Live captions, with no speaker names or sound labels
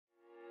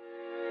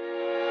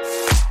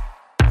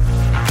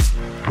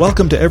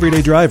Welcome to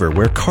Everyday Driver,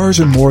 where cars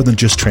are more than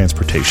just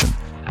transportation.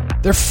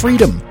 They're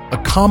freedom, a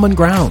common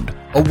ground,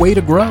 a way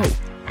to grow,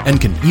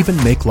 and can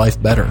even make life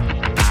better.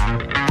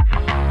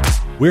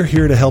 We're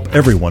here to help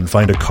everyone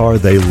find a car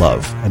they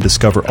love and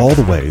discover all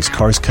the ways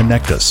cars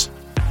connect us.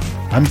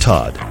 I'm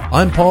Todd.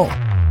 I'm Paul,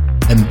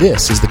 and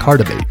this is the Car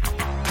Debate.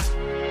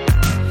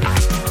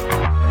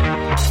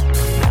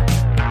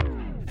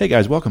 Hey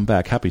guys, welcome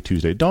back. Happy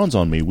Tuesday. It dawns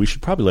on me, we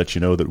should probably let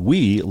you know that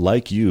we,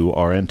 like you,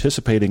 are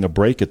anticipating a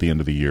break at the end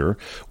of the year.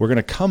 We're going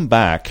to come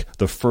back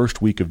the first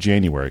week of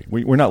January.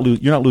 You're not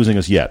losing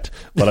us yet,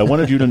 but I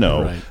wanted you to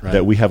know right.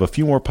 that we have a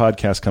few more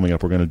podcasts coming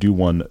up. We're going to do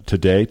one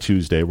today,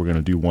 Tuesday. We're going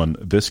to do one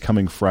this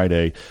coming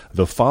Friday,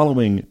 the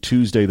following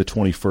Tuesday, the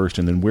 21st,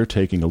 and then we're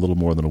taking a little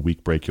more than a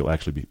week break. You'll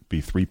actually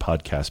be 3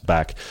 podcasts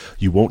back.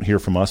 You won't hear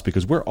from us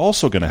because we're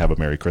also going to have a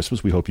Merry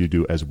Christmas. We hope you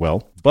do as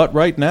well. But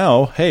right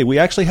now, hey, we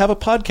actually have a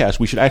podcast.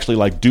 We should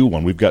actually do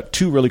one. We've got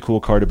 2 really cool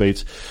car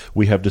debates.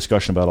 We have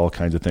discussion about all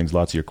kinds of things,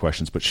 lots of your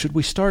questions. But should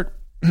we start?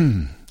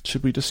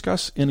 Should we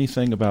discuss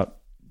anything about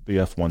the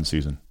F1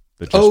 season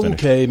that just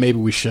finished? Okay, maybe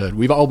we should.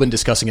 We've all been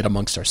discussing it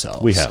amongst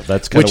ourselves. We have.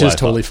 That's kind of which is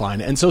totally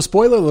fine. And so,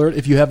 spoiler alert: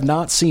 if you have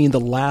not seen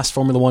the last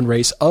Formula One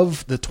race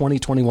of the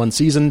 2021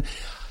 season.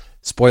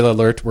 Spoiler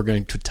alert, we're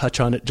going to touch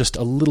on it just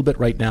a little bit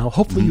right now.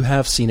 Hopefully you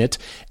have seen it.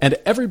 And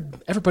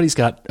everybody's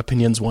got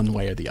opinions one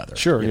way or the other.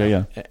 Sure,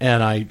 yeah.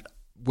 And I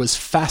was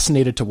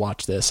fascinated to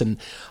watch this, and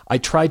I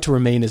tried to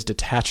remain as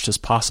detached as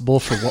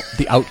possible for what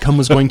the outcome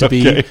was going to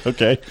be.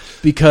 Okay.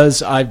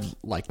 Because I've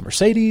liked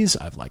Mercedes,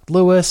 I've liked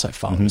Lewis, I've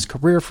followed his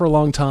career for a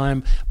long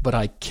time, but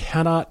I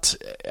cannot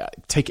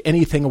take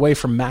anything away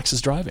from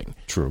Max's driving.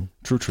 True.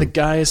 The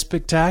guy is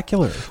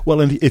spectacular.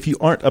 Well, and if you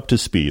aren't up to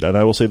speed, and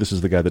I will say this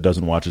is the guy that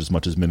doesn't watch as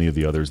much as many of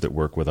the others that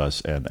work with us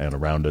and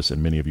around us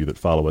and many of you that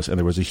follow us, and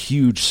there was a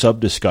huge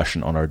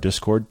sub-discussion on our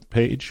Discord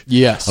page.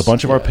 Yes. A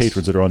bunch of our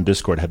patrons that are on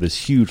Discord have this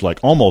huge,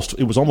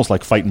 it was almost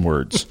like fighting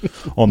words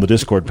on the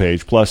Discord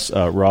page. Plus,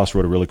 Ross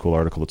wrote a really cool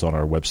article that's on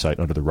our website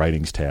under the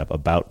Writings tab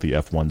about the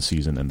F1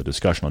 season and the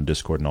discussion on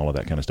Discord and all of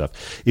that kind of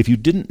stuff. If you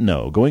didn't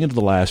know, going into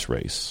the last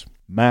race,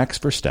 Max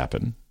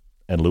Verstappen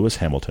and Lewis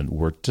Hamilton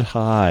were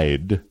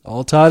tied.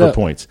 All tied for up.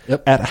 Points.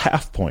 Yep. At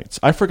half points.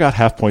 I forgot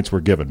half points were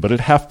given, but at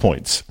half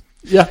points.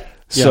 Yeah.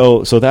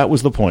 So that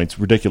was the points,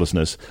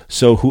 ridiculousness.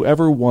 So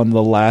whoever won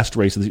the last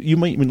race,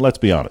 let's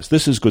be honest,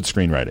 this is good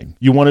screenwriting.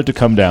 You want it to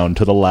come down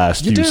to the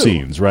last few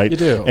scenes, right? You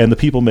do. And the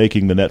people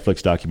making the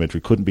Netflix documentary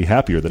couldn't be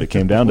happier that it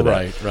came down to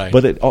that. Right.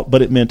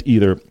 But it meant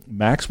either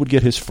Max would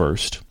get his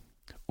first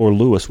or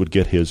Lewis would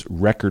get his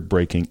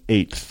record-breaking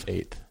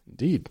 8th.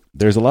 Indeed.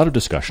 There's a lot of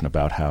discussion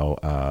about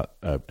how,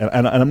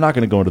 and I'm not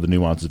going to go into the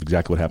nuances of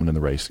exactly what happened in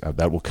the race.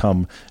 That will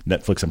come.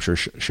 Netflix, I'm sure,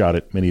 shot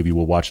it. Many of you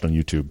will watch it on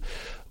YouTube.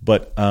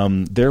 But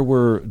there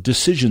were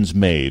decisions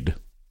made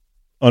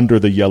under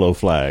the yellow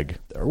flag.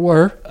 There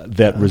were.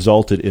 That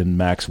resulted in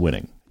Max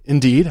winning.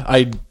 Indeed.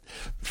 I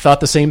thought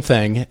the same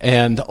thing.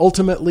 And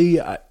ultimately,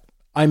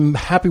 I'm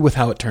happy with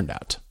how it turned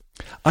out.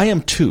 I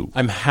am too.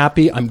 I'm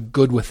happy. I'm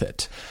good with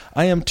it.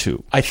 I am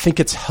too. I think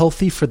it's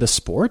healthy for the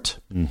sport,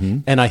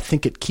 and I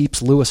think it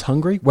keeps Lewis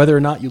hungry, whether or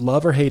not you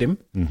love or hate him.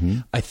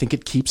 I think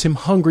it keeps him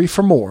hungry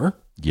for more,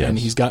 and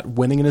he's got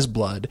winning in his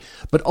blood.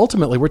 But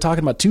ultimately, we're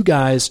talking about 2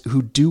 guys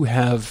who do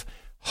have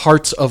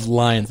hearts of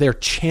lions. They're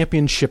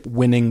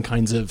championship-winning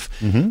kinds of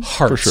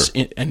hearts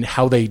in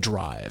how they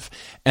drive.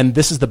 And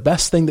this is the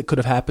best thing that could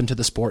have happened to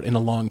the sport in a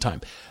long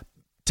time.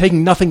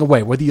 Taking nothing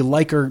away, whether you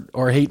like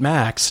or hate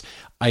Max,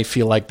 I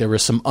feel like there were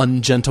some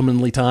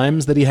ungentlemanly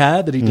times that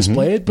he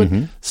displayed, but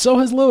so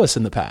has Lewis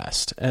in the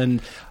past.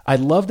 And I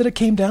love that it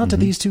came down to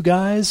these 2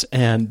 guys,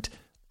 and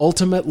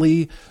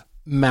ultimately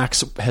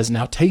Max has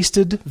now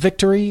tasted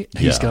victory.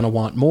 He's going to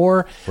want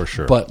more. For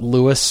sure. But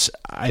Lewis,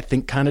 I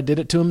think, kind of did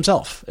it to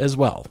himself as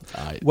well.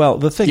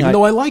 Even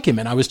though I like him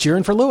and I was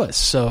cheering for Lewis.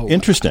 So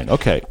interesting.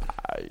 Okay.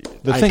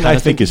 The thing I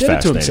think is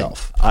fascinating,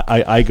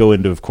 I go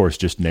into, of course,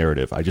 just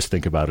narrative. I just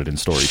think about it in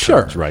story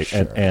terms, right?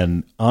 Sure.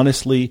 And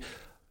honestly,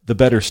 the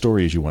better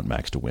story is you want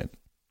Max to win.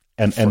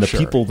 And the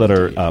people that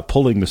are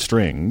pulling the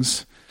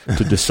strings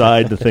to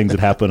decide the things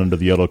that happen under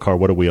the yellow car,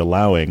 what are we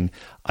allowing,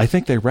 I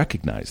think they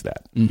recognize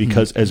that.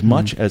 Because as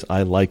much as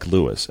I like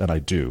Lewis, and I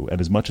do,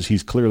 and as much as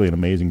he's clearly an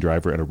amazing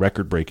driver and a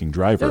record-breaking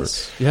driver,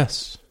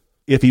 yes.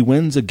 If he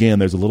wins again,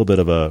 there's a little bit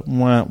of a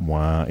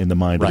wah-wah in the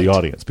mind of the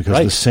audience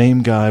because the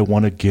same guy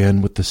won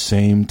again with the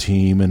same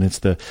team, and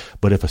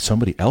but if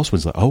somebody else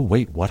was like, oh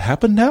wait, what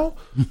happened now?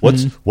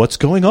 What's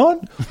going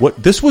on?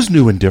 This was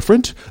new and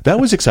different. That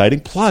was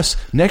exciting. Plus,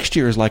 next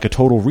year is like a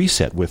total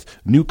reset with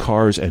new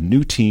cars and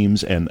new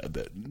teams, and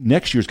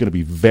next year is going to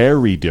be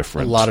very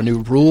different. A lot of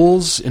new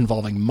rules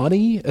involving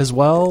money as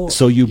well.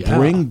 So you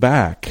bring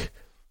back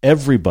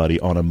everybody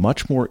on a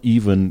much more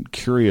even,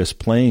 curious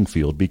playing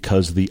field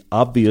because the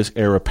obvious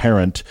heir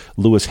apparent,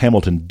 Lewis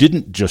Hamilton,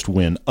 didn't just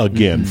win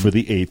again for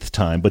the 8th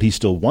time, but he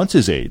still wants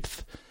his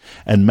 8th.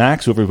 And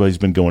Max, who everybody's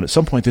been going, at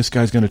some point this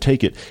guy's going to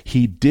take it.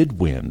 He did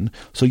win.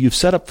 So you've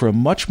set up for a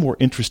much more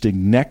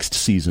interesting next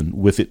season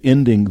with it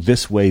ending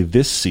this way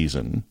this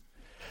season.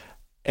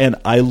 And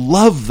I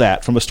love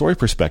that from a story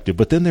perspective,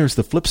 but then there's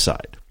the flip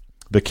side.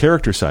 The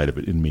character side of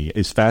it in me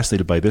is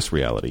fascinated by this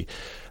reality.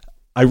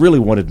 I really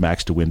wanted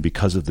Max to win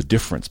because of the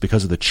difference,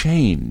 because of the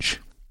change.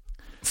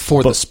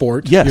 The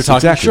sport? Yes, you're talking,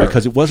 exactly. sure,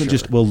 because it wasn't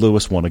just,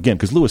 Lewis won again.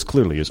 Because Lewis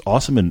clearly is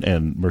awesome,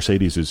 and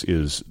Mercedes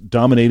is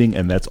dominating,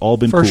 and that's all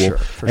been cool. Sure,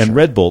 and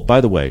Red Bull,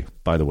 by the way,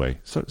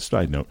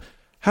 side note,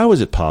 how is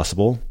it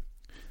possible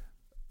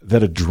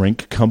that a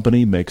drink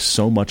company makes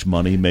so much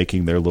money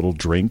making their little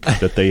drink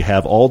that they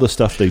have all the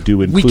stuff they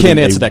do, including we can't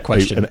answer that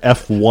question. An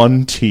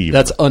F1 team?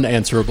 That's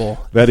unanswerable.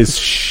 That is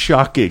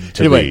shocking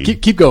to me. Anyway,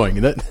 keep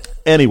going.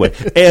 Anyway,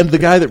 and the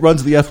guy that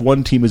runs the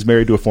F1 team is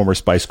married to a former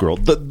Spice Girl.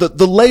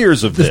 The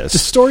layers of this, the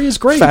story is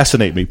great.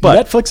 Fascinate me.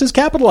 But Netflix has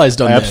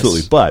capitalized on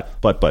absolutely. this.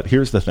 But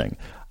here's the thing.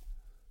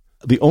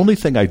 The only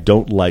thing I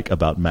don't like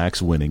about Max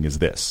winning is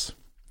this.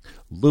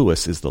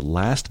 Lewis is the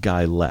last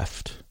guy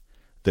left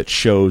that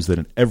shows that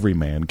an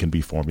everyman can be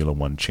Formula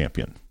One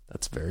champion.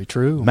 That's very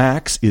true.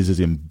 Max is as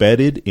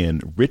embedded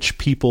in rich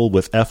people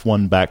with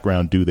F1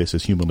 background do this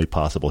as humanly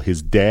possible.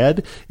 His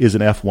dad is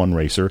an F1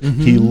 racer.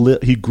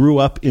 Mm-hmm. He grew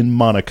up in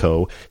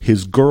Monaco.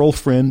 His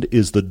girlfriend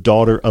is the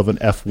daughter of an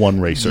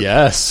F1 racer.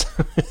 Yes.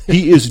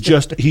 He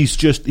just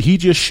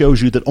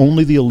shows you that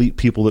only the elite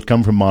people that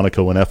come from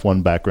Monaco and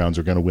F1 backgrounds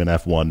are going to win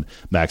F1.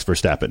 Max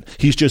Verstappen.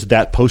 He's just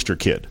that poster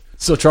kid.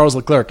 So Charles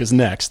Leclerc is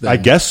next, then, I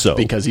guess so.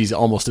 Because he's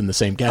almost in the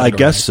same category. I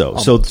guess so.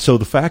 So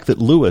the fact that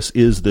Lewis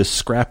is this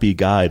scrappy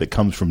guy that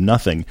comes from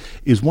nothing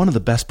is one of the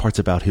best parts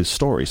about his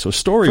story. So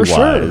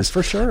story-wise,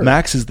 for sure.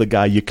 Max is the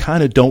guy you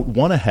kind of don't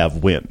want to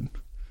have win.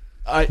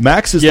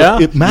 Max is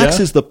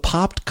the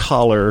popped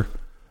collar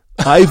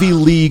Ivy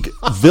League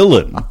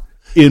villain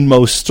in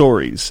most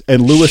stories,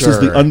 and Lewis is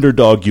the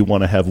underdog you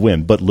want to have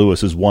win. But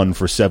Lewis has won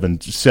for seven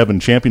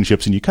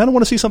championships, and you kind of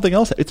want to see something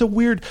else. It's a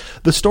weird.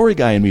 The story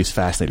guy in me is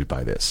fascinated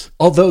by this.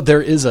 Although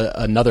there is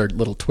another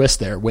little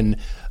twist there when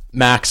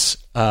Max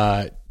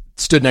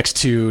stood next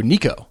to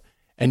Nico,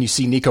 and you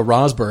see Nico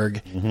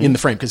Rosberg in the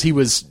frame because he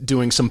was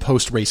doing some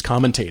post-race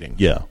commentating.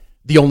 Yeah,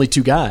 the only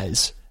two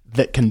guys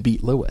that can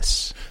beat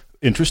Lewis.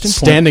 Interesting.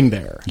 Standing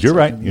there. You're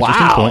right.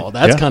 Wow,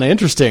 that's kind of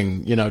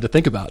interesting, to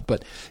think about.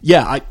 But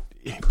yeah,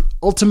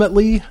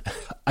 ultimately,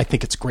 I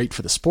think it's great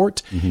for the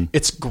sport. Mm-hmm.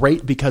 It's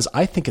great because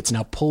I think it's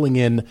now pulling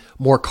in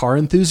more car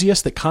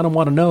enthusiasts that kind of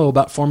want to know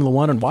about Formula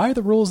One and why are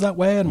the rules that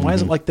way and why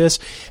is it like this?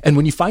 And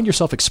when you find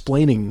yourself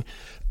explaining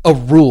a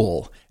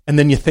rule and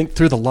then you think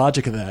through the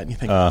logic of that and you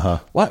think,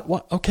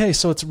 what? Okay,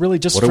 so it's really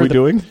just what are we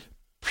doing?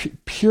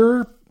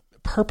 Pure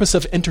purpose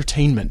of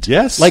entertainment.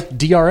 Yes. Like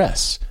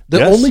DRS.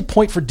 The only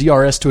point for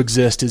DRS to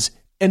exist is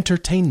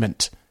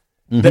entertainment.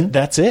 Mm-hmm.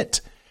 That's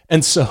it.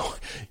 And so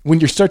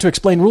when you start to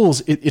explain rules,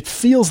 it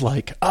feels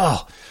like,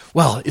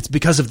 it's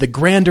because of the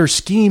grander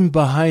scheme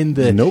behind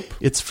the... Nope.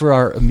 It's for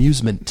our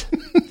amusement.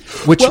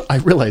 Which I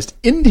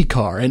realized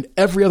IndyCar and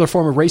every other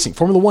form of racing,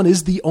 Formula One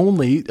is the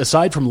only,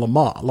 aside from Le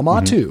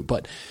Mans too,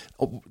 but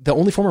the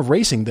only form of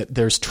racing that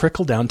there's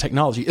trickle-down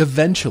technology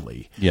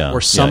eventually,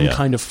 or some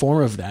kind of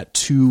form of that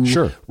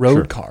to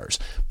road cars.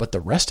 But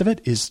the rest of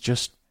it is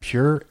just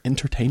pure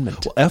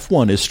entertainment. Well,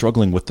 F1 is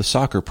struggling with the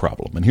soccer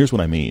problem, and here's what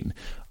I mean.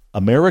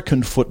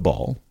 American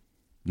football,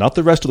 not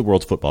the rest of the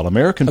world's football,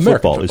 American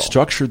football is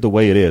structured the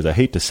way it is, I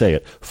hate to say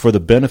it, for the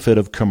benefit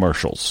of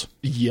commercials.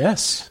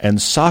 Yes. And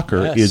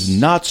soccer is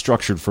not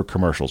structured for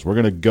commercials. We're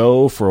going to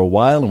go for a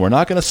while, and we're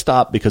not going to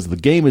stop because the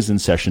game is in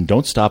session.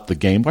 Don't stop the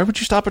game. Why would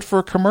you stop it for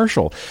a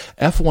commercial?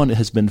 F1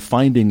 has been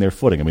finding their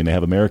footing. I mean, they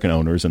have American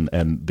owners, and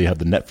they have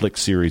the Netflix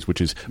series,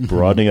 which is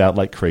broadening it out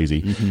like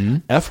crazy. Mm-hmm.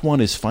 F1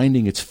 is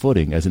finding its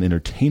footing as an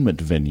entertainment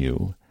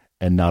venue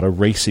and not a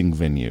racing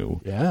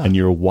venue. Yeah. And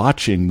you're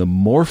watching the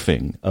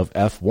morphing of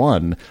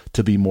F1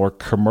 to be more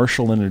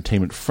commercial and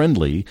entertainment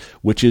friendly,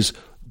 which is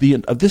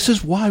this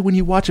is why when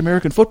you watch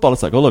American football,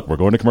 it's like, oh, look, we're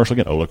going to commercial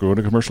again. Oh, look, we're going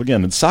to commercial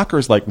again. And soccer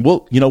is like,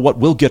 well, you know what?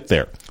 We'll get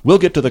there. We'll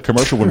get to the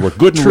commercial when we're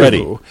good and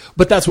ready.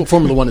 But that's what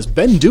Formula One has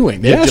been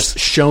doing. They've just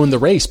shown the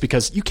race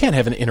because you can't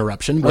have an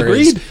interruption.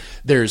 Whereas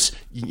there's,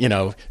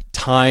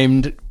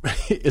 timed,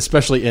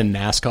 especially in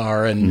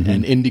NASCAR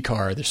and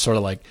IndyCar, there's sort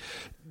of like,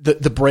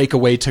 the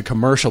breakaway to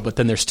commercial, but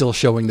then they're still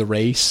showing the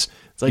race.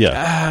 It's like,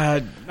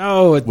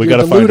 no, we got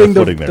to find our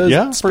footing there.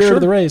 The spirit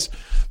of the race.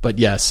 But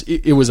yes,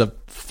 it was a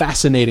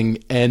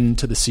fascinating end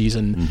to the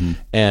season,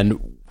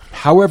 and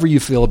however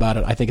you feel about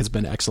it, I think it's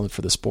been excellent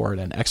for the sport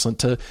and excellent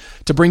to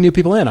bring new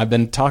people in. I've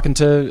been talking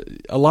to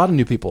a lot of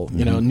new people,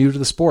 new to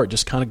the sport,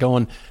 just kind of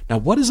going, now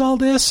what is all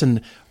this? And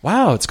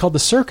wow, it's called the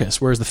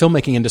circus, whereas the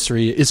filmmaking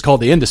industry is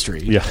called the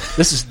industry. Yeah.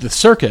 This is the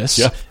circus.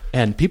 Yeah.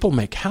 And people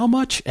make how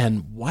much,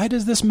 and why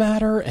does this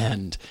matter?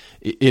 And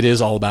it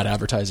is all about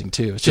advertising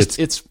too. It's just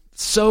it's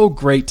so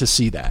great to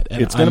see that.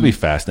 And it's going to be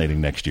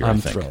fascinating next year. I'm I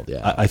think. Thrilled.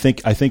 Yeah, I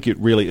think it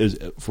really is.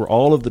 For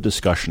all of the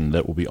discussion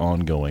that will be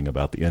ongoing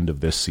about the end of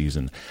this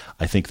season,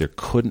 I think there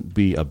couldn't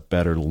be a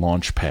better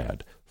launch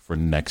pad for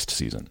next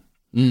season.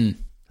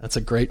 That's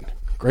a great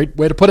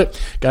way to put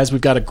it, guys. We've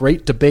got a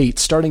great debate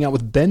starting out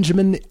with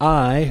Benjamin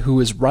I,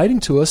 who is writing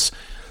to us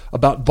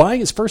about buying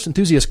his first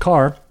enthusiast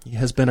car. He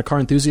has been a car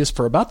enthusiast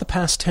for about the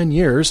past 10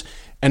 years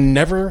and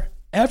never,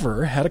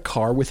 ever had a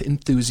car with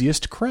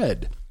enthusiast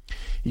cred.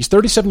 He's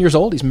 37 years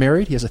old. He's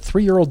married. He has a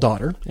 3-year-old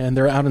daughter, and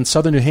they're out in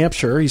southern New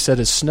Hampshire. He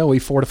said it's snowy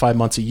 4 to 5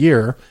 months a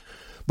year,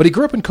 but he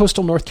grew up in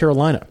coastal North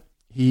Carolina.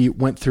 He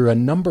went through a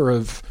number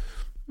of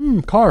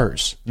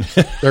cars.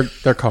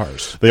 They're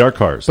cars. They are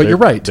cars. But you're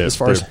right, as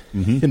far as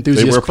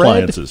enthusiast They were cred.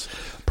 appliances.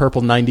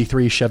 Purple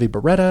 93 Chevy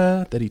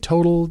Beretta that he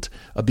totaled,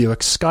 a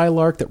Buick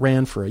Skylark that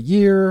ran for a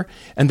year,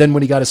 and then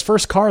when he got his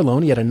first car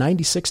loan, he had a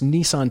 96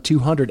 Nissan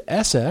 200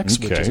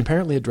 SX, which is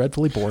apparently a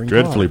dreadfully boring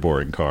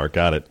car.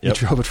 Got it. Yep.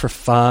 He drove it for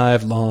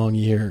 5 long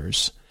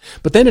years.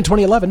 But then in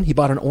 2011, he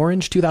bought an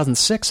orange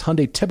 2006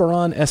 Hyundai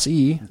Tiburon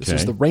SE. This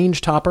was the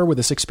range topper with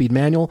a 6-speed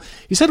manual.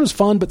 He said it was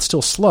fun, but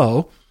still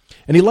slow.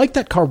 And he liked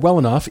that car well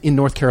enough in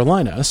North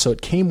Carolina, so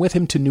it came with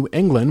him to New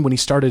England when he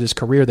started his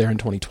career there in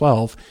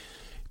 2012.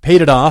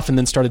 Paid it off and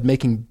then started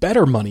making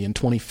better money in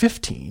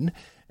 2015.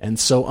 And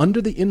so under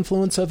the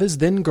influence of his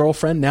then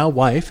girlfriend, now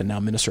wife, and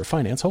now Minister of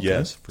Finance, hopefully.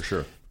 Yes, for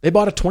sure. They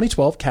bought a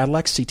 2012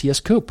 Cadillac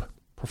CTS Coupe.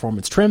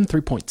 Performance trim,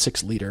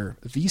 3.6-liter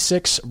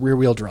V6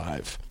 rear-wheel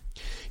drive.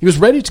 He was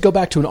ready to go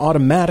back to an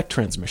automatic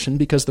transmission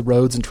because the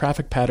roads and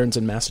traffic patterns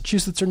in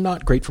Massachusetts are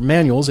not great for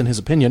manuals, in his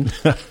opinion.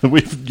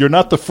 You're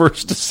not the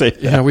first to say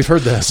that. Yeah, we've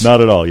heard this.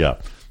 Not at all, yeah.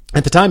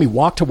 At the time, he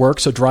walked to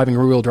work, so driving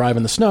rear-wheel drive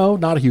in the snow,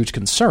 not a huge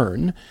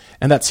concern.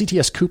 And that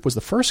CTS Coupe was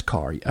the first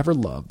car he ever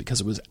loved because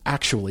it was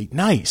actually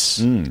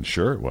nice.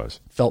 Sure it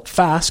was. Felt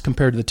fast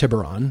compared to the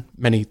Tiburon.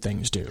 Many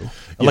things do.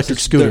 Electric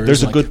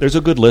scooters. There's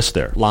a good list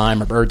there.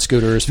 Lime or bird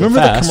scooters. Remember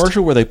fast. the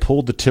commercial where they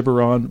pulled the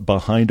Tiburon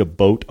behind a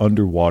boat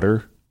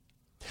underwater?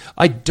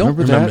 I don't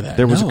remember that.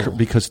 There was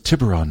because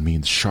Tiburon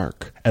means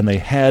shark, and they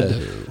had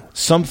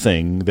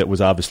something that was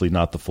obviously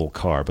not the full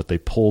car, but they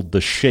pulled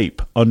the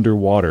shape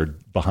underwater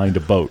behind a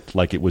boat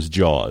like it was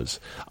Jaws.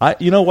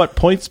 You know what?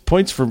 Points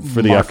for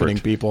the Marketing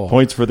effort. People.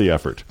 Points for the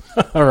effort.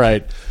 All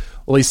right.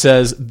 Well, he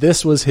says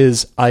this was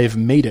his I've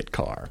made it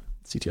car,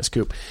 CTS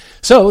Coupe.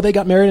 So they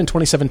got married in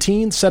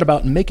 2017, set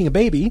about making a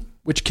baby,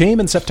 which came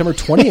in September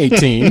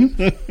 2018.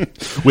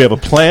 We have a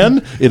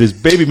plan. It is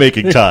baby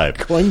making time.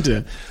 Going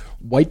to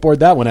whiteboard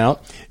that one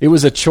out. It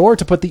was a chore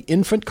to put the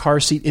infant car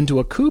seat into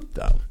a coupe,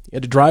 though. He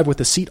had to drive with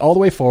the seat all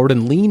the way forward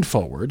and lean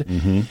forward,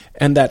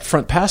 and that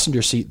front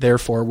passenger seat,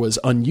 therefore, was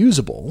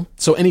unusable.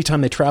 So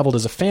anytime they traveled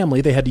as a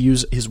family, they had to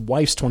use his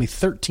wife's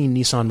 2013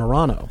 Nissan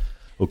Murano.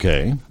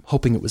 Okay.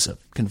 Hoping it was a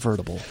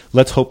convertible.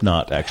 Let's hope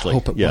not, actually. I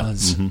hope it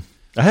was.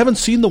 I haven't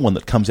seen the one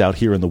that comes out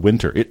here in the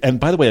winter. And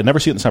by the way, I never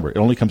see it in the summer. It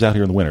only comes out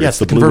here in the winter. Yeah, it's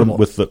the blue one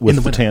with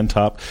the tan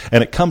top.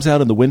 And it comes out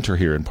in the winter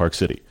here in Park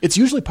City. It's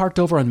usually parked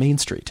over on Main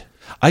Street.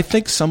 I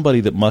think somebody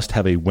that must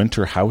have a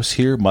winter house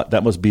here,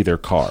 that must be their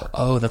car.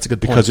 Oh, that's a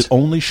good point. Because it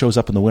only shows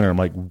up in the winter. I'm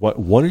like, what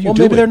are you doing? Well,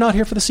 maybe they're not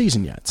here for the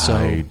season yet. So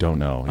I don't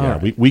know. Yeah,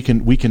 right. we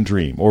can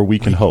dream or we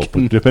can hope,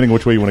 depending on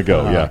which way you want to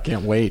go. I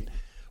can't wait.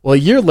 Well, a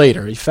year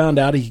later, he found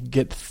out he could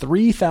get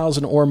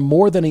 $3,000 or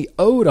more than he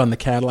owed on the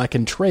Cadillac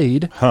in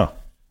trade. Huh.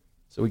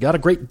 So he got a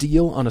great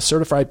deal on a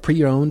certified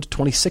pre-owned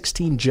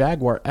 2016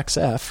 Jaguar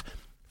XF,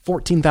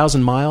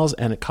 14,000 miles,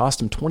 and it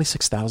cost him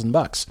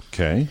 $26,000.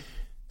 Okay.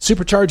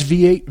 Supercharged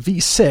V8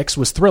 V6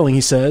 was thrilling,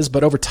 he says,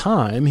 but over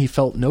time he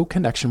felt no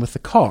connection with the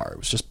car. It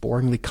was just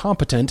boringly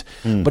competent.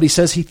 But he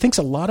says he thinks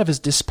a lot of his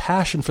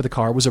dispassion for the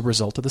car was a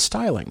result of the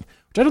styling,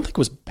 which I don't think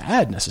was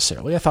bad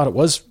necessarily. I thought it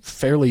was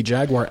fairly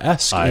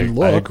Jaguar-esque in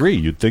look. I agree.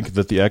 You'd think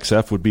that the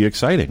XF would be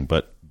exciting,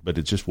 but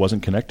it just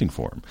wasn't connecting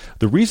for him.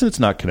 The reason it's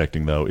not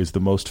connecting, though, is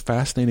the most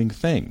fascinating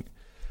thing,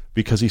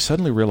 because he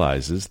suddenly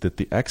realizes that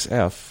the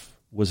XF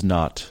was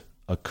not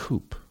a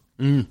coupe.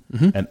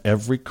 And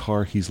every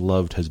car he's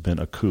loved has been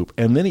a coupe.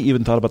 And then he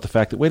even thought about the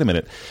fact that, wait a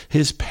minute,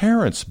 his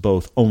parents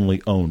both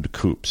only owned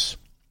coupes.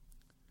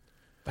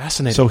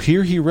 Fascinating. So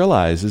here he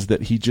realizes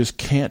that he just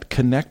can't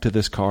connect to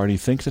this car, and he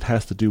thinks it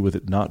has to do with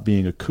it not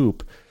being a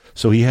coupe.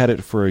 So he had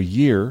it for a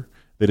year.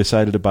 They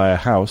decided to buy a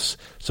house,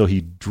 so he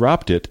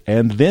dropped it,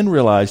 and then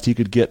realized he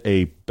could get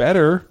a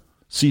better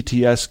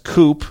CTS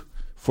coupe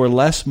for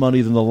less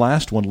money than the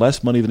last one,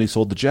 less money than he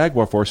sold the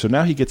Jaguar for. So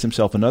now he gets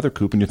himself another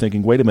coupe, and you're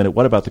thinking, wait a minute,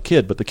 what about the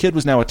kid? But the kid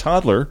was now a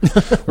toddler,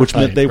 which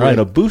meant they were in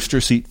a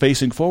booster seat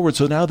facing forward,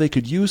 so now they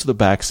could use the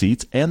back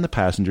seats and the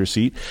passenger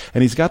seat,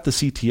 and he's got the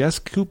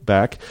CTS coupe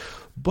back.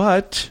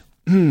 But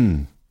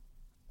the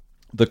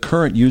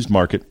current used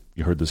market,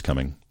 you heard this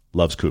coming,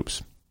 loves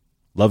coupes,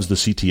 loves the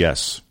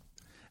CTS.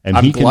 And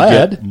he can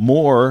get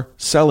more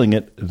selling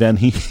it than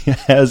he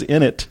has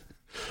in it.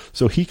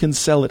 So he can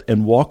sell it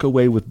and walk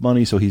away with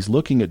money. So he's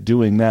looking at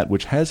doing that,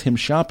 which has him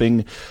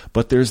shopping.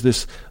 But there's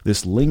this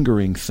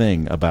lingering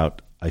thing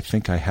about, I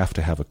think I have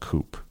to have a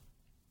coupe.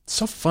 It's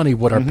so funny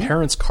what our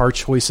parents' car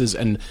choices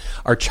and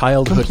our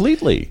childhood,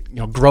 completely,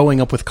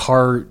 growing up with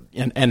car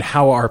and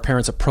how our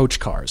parents approach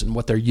cars and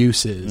what their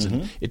use is.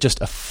 And it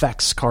just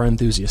affects car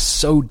enthusiasts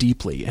so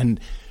deeply. And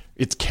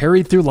it's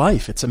carried through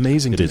life. It's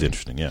amazing. It is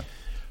interesting, yeah.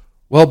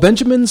 Well,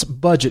 Benjamin's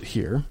budget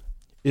here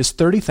is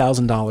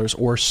 $30,000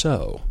 or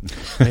so.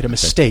 Made a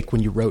mistake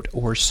when you wrote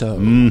or so.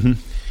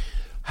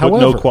 Put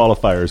no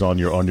qualifiers on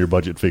your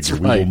budget figure.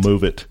 Right. We will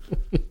move it.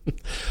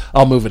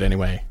 I'll move it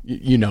anyway.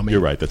 You know me.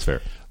 You're right. That's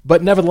fair.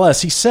 But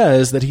nevertheless, he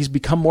says that he's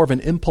become more of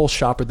an impulse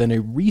shopper than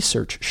a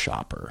research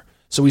shopper.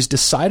 So he's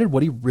decided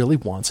what he really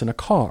wants in a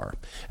car.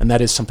 And that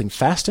is something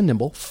fast and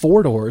nimble,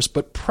 4 doors,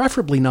 but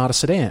preferably not a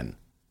sedan.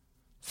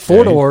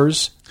 4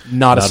 doors,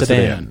 not a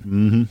sedan.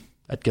 Mm-hmm.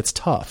 That gets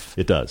tough.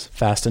 It does.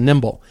 Fast and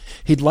nimble.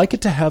 He'd like it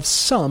to have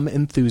some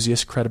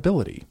enthusiast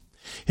credibility.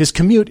 His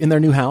commute in their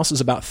new house is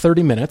about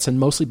 30 minutes and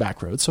mostly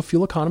back roads, so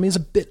fuel economy is a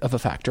bit of a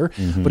factor.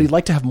 Mm-hmm. But he'd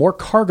like to have more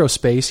cargo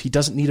space. He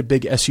doesn't need a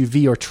big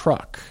SUV or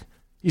truck.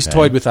 He's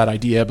toyed with that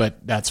idea,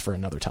 but that's for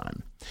another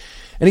time.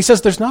 And he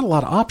says there's not a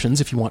lot of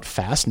options if you want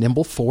fast,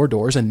 nimble 4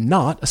 doors and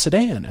not a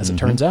sedan, as it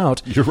turns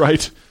out. You're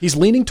right. He's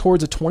leaning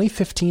towards a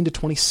 2015 to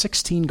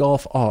 2016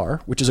 Golf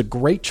R, which is a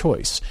great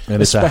choice,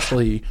 and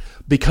especially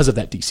because of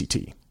that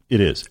DCT. It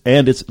is.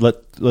 And it's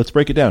let's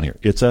break it down here.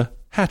 It's a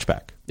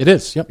hatchback. It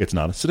is, yep. It's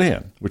not a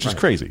sedan, which is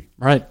crazy.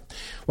 Right.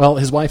 Well,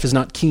 his wife is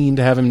not keen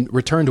to have him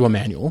return to a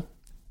manual.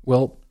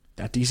 Well,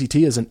 that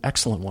DCT is an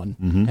excellent one,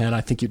 and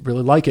I think you'd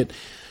really like it.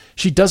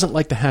 She doesn't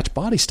like the hatch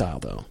body style,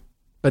 though.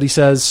 But he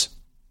says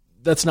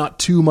that's not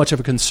too much of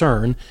a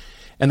concern.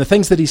 And the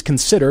things that he's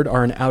considered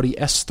are an Audi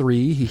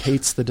S3. He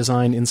hates the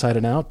design inside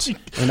and out.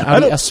 An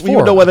Audi S4.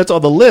 You know why that's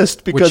on the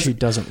list. Because, which he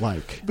doesn't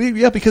like.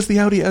 Yeah, because the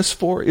Audi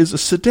S4 is a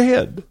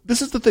sedan.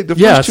 This is the thing. The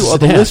first two on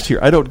the list here,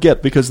 I don't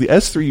get. Because the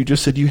S3, you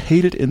just said you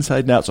hate it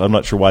inside and out. So I'm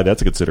not sure why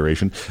that's a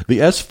consideration. The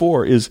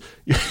S4 is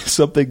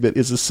something that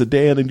is a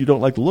sedan and you don't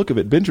like the look of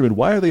it. Benjamin,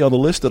 why are they on the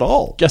list at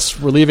all? Guess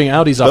we're leaving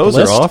Audis off the list.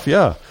 Those are off,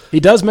 yeah. He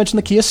does mention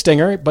the Kia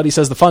Stinger, but he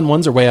says the fun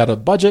ones are way out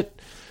of budget.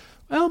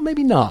 Well,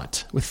 maybe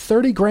not. With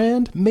 30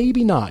 grand,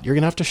 maybe not. You're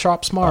going to have to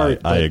shop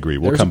smart. I agree.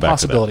 We'll come back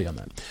to that. There's a possibility on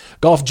that.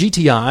 Golf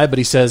GTI, but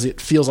he says it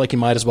feels like you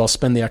might as well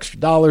spend the extra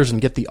dollars and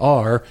get the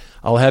R.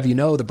 I'll have you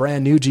know the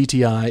brand new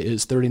GTI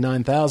is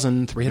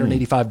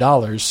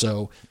 $39,385,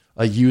 so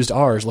a used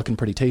R is looking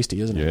pretty tasty,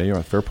 isn't it? Yeah, you're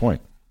on. Fair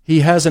point. He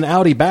has an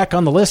Audi back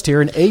on the list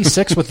here, an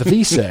A6 with the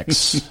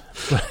V6.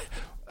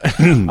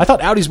 I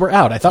thought Audis were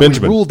out. I thought we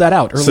ruled that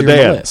out earlier in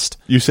the list.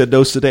 You said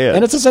no sedan.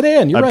 And it's a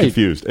sedan. You're right. I'm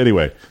confused.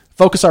 Anyway.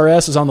 Focus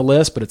RS is on the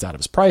list, but it's out of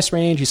his price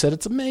range. He said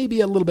it's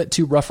maybe a little bit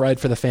too rough ride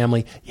for the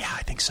family. Yeah,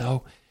 I think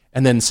so.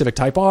 And then Civic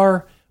Type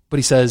R, but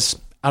he says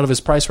out of his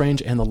price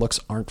range and the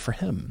looks aren't for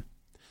him.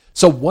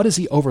 So what is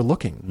he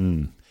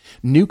overlooking?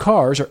 New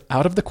cars are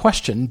out of the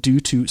question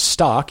due to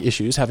stock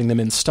issues, having them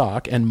in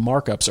stock, and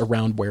markups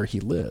around where he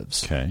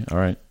lives. Okay, all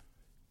right.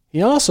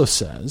 He also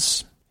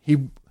says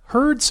he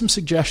heard some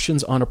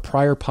suggestions on a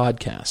prior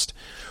podcast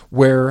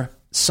where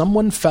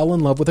someone fell in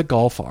love with a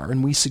Golf R,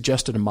 and we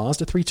suggested a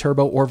Mazda 3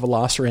 Turbo or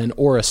Veloster N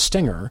or a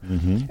Stinger.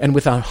 And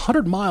with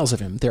 100 miles of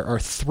him, there are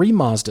 3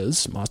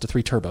 Mazdas, Mazda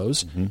 3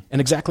 Turbos,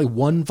 and exactly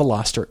 1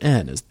 Veloster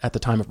N at the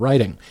time of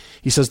writing.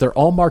 He says they're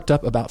all marked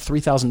up about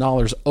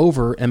 $3,000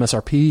 over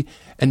MSRP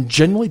and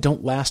generally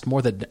don't last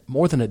more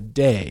than a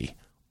day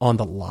on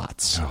the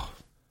lots. Oh.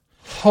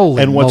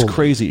 Holy And what's moly.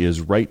 crazy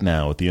is right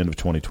now, at the end of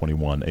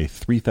 2021, a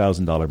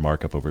 $3,000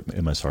 markup over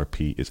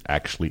MSRP is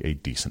actually a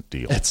decent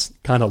deal. It's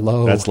kind of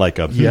low. That's like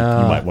you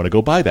might want to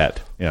go buy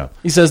that. Yeah.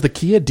 He says the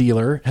Kia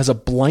dealer has a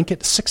blanket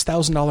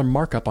 $6,000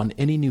 markup on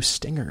any new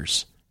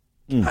Stingers.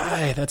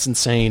 That's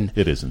insane.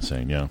 It is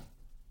insane, yeah.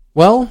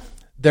 Well,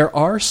 there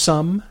are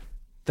some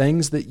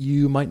things that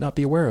you might not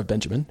be aware of,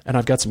 Benjamin, and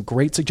I've got some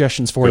great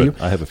suggestions for you.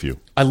 I have a few.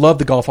 I love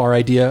the Golf R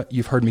idea.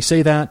 You've heard me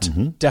say that.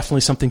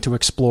 Definitely something to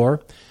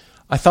explore.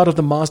 I thought of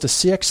the Mazda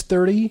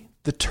CX-30,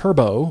 the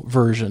turbo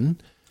version.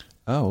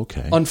 Oh,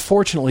 okay.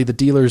 Unfortunately, the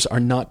dealers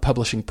are not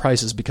publishing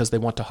prices because they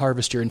want to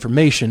harvest your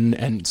information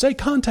and say,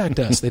 contact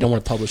us. They don't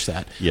want to publish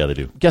that. Yeah, they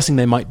do. Guessing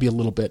they might be a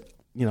little bit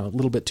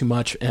too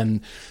much.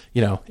 And,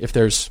 if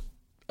there's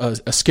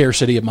a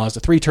scarcity of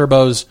Mazda 3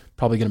 turbos,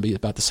 probably going to be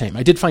about the same.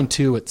 I did find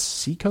 2 at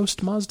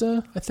Seacoast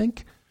Mazda, I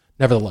think.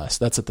 Nevertheless,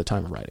 that's at the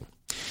time of writing.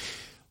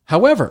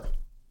 However,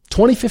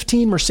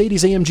 2015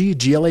 Mercedes-AMG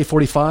GLA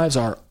 45s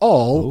are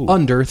all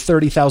under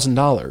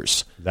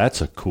 $30,000.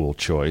 That's a cool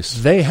choice.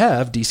 They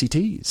have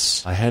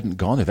DCTs. I hadn't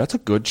gone there. That's a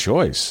good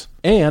choice.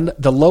 And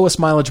the lowest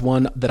mileage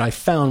one that I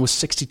found was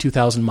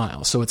 62,000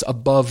 miles. So it's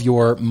above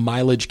your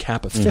mileage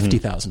cap of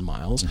 50,000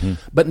 miles.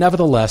 But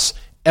nevertheless,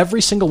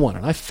 every single one,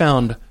 and I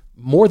found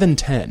more than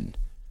 10,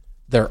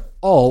 they're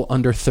all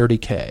under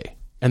 30K.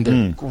 And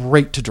they're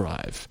great to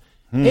drive.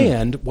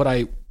 And what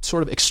I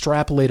sort of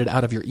extrapolated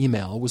out of your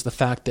email was the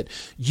fact that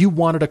you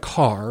wanted a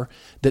car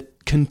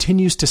that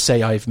continues to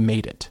say, I've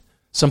made it.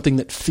 Something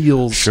that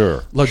feels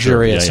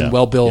luxurious and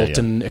well-built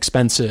and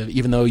expensive,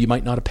 even though you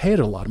might not have paid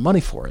a lot of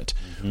money for it.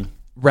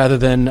 Rather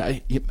than,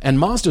 and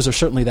Mazdas are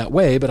certainly that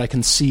way, but I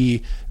can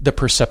see the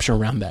perception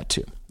around that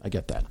too. I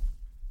get that.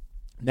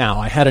 Now,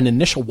 I had an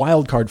initial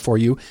wild card for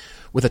you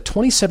with a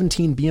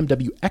 2017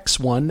 BMW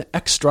X1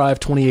 xDrive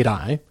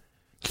 28i,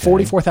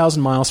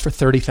 44,000 miles for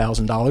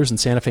 $30,000 in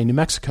Santa Fe, New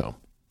Mexico.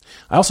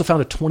 I also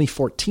found a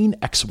 2014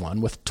 X1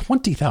 with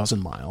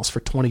 20,000 miles for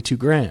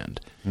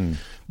 $22,000.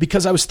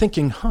 Because I was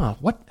thinking,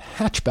 what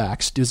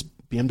hatchbacks does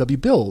BMW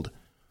build?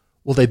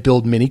 Well, they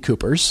build Mini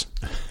Coopers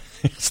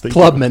Yes, they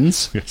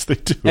Clubman's, do. Yes, they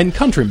do. and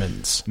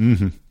Countryman's.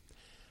 Mm-hmm.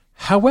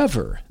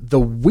 However, the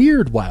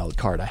weird wild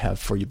card I have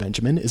for you,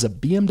 Benjamin, is a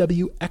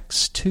BMW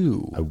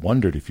X2. I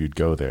wondered if you'd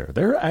go there.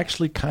 They're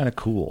actually kind of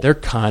cool. They're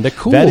kind of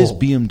cool. That is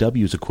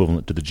BMW's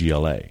equivalent to the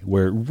GLA,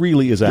 where it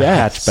really is a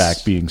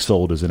hatchback being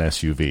sold as an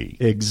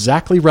SUV.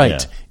 Exactly right.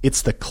 Yeah.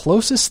 It's the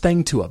closest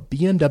thing to a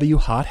BMW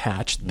hot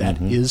hatch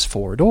that is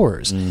four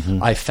doors.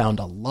 I found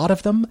a lot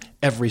of them.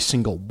 Every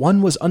single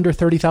one was under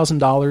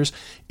 $30,000.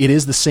 It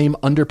is the same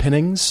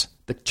underpinnings,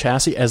 the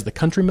chassis, as the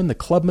Countryman, the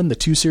Clubman, the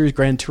 2 Series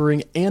Grand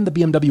Touring, and the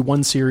BMW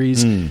 1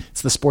 Series.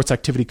 It's the Sports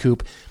Activity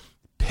Coupe.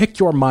 Pick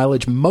your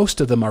mileage.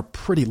 Most of them are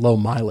pretty low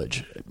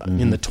mileage,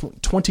 in the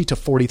 20 to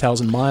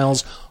 40,000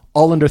 miles,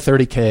 all under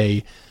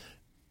 30K.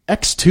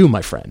 X2,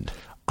 my friend.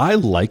 I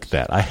like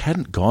that. I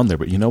hadn't gone there,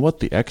 but you know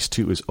what? The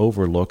X2 is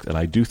overlooked, and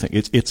I do think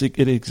it's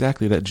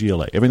exactly that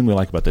GLA. Everything we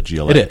like about the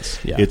GLA. It is.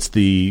 Yeah.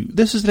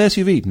 This is an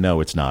SUV. No,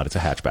 it's not. It's a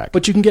hatchback.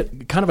 But you can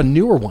get kind of a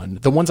newer one.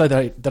 The ones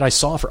that I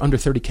saw for under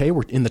 30K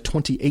were in the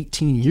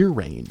 2018 year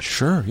range.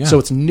 Sure, yeah. So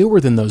it's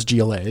newer than those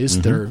GLAs.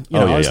 They're,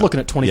 I was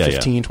looking at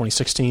 2015,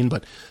 2016,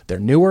 but they're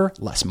newer,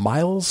 less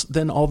miles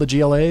than all the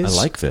GLAs.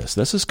 I like this.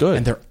 This is good.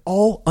 And they're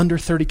all under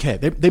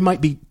 30K. They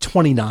might be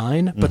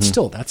 29, but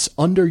still, that's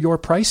under your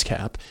price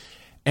cap.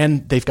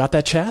 And they've got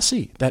that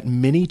chassis, that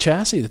mini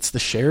chassis. That's the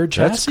shared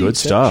chassis. That's good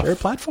stuff. Shared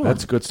platform.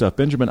 That's good stuff.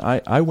 Benjamin,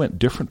 I went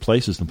different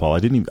places than Paul. I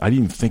didn't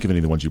even think of any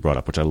of the ones you brought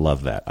up, which I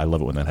love that. I love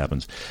it when that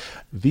happens.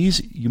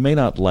 These you may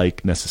not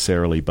like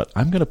necessarily, but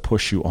I'm going to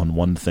push you on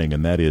one thing,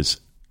 and that is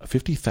a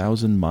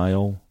 50,000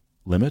 mile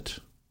limit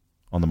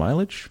on the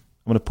mileage.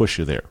 I'm going to push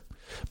you there.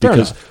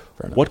 Because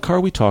Fair enough. What car are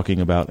we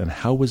talking about, and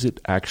how was it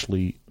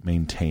actually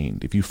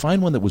maintained? If you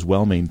find one that was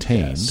well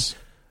maintained,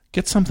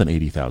 get something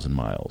 80,000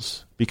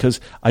 miles, because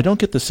I don't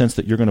get the sense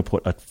that you're going to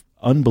put an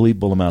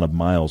unbelievable amount of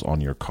miles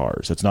on your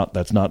cars. That's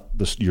not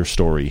your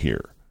story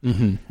here.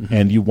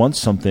 And you want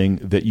something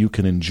that you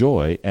can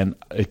enjoy. And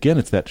again,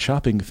 it's that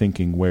shopping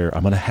thinking where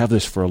I'm going to have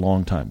this for a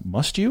long time.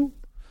 Must you?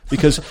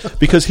 Because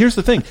here's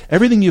the thing.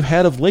 Everything you've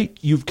had of late,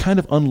 you've kind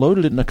of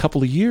unloaded it in a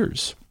couple of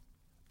years.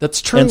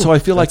 That's true. And so I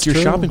feel like you're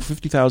shopping for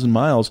 50,000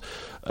 miles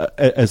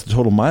as the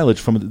total mileage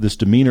from this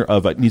demeanor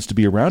of it needs to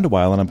be around a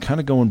while. And I'm kind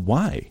of going,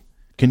 why?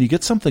 Can you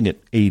get something at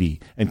 80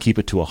 and keep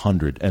it to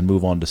 100 and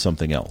move on to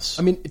something else?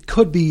 I mean, it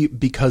could be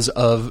because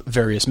of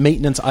various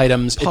maintenance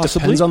items. Possibly. It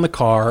depends on the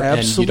car,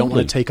 Absolutely. and you don't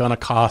want to take on a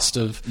cost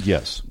of, all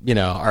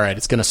right,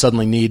 it's going to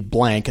suddenly need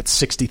blank at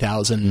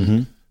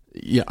 60,000.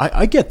 Yeah,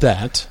 I get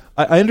that.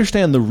 I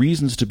understand the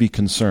reasons to be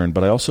concerned,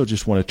 but I also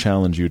just want to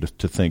challenge you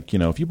to think,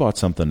 if you bought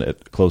something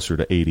at closer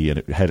to 80 and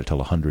it had it till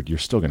 100, you're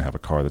still going to have a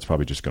car that's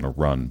probably just going to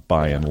run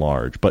by and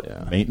large.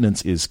 But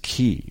maintenance is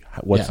key.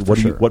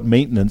 What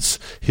maintenance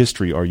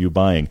history are you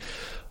buying?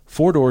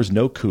 4 doors,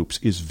 no coupes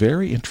is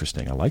very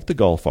interesting. I like the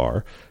Golf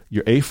R.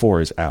 Your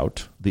A4 is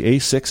out. The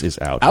A6 is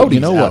out. Audi's but you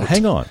know what? out.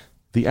 Hang on.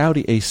 The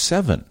Audi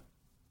A7.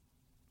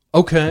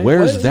 Okay.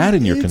 Where is that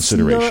in your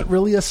consideration? It's not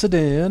really a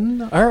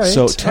sedan. All right.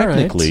 So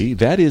technically,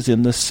 that is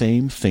in the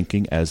same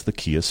thinking as the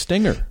Kia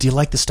Stinger. Do you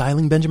like the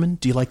styling, Benjamin?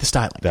 Do you like the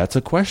styling? That's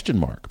a question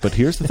mark. But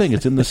here's the thing.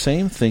 It's in the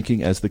same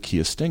thinking as the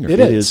Kia Stinger.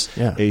 It is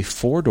a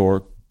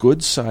 4-door,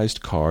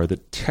 good-sized car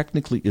that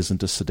technically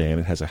isn't a sedan.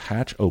 It has a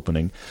hatch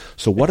opening.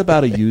 So what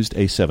about a used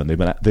A7?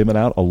 They've been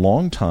out a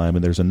long time,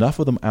 and there's enough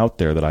of them out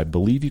there that I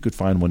believe you could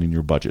find one in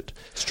your budget.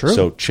 It's true.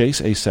 So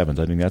chase A7s.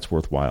 I think that's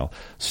worthwhile.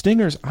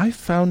 Stingers, I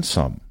found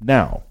some.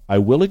 Now, I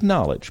will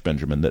acknowledge,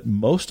 Benjamin, that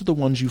most of the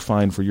ones you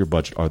find for your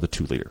budget are the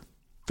 2-liter.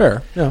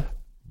 Fair, yeah.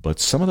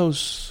 But some of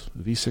those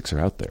V6 are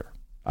out there.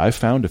 I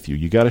found a few.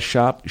 You got to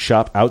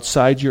shop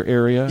outside your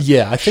area.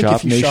 Yeah, I think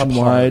if you nationwide,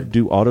 shop hard.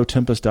 do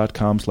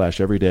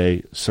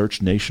autotempest.com/everyday,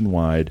 search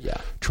nationwide,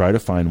 try to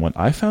find one.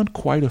 I found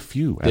quite a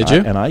few. Did you?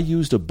 And I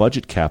used a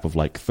budget cap of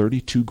like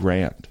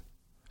 $32,000.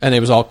 And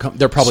it was all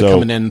they're probably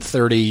coming in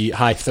 30,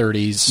 high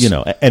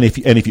 30s. And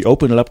if you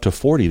open it up to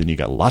 40, then you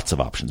got lots of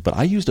options. But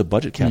I used a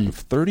budget cap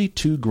of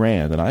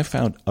 $32,000, and I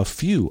found a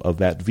few of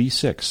that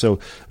V6. So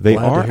they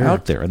are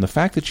out there. And the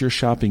fact that you're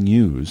shopping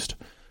used,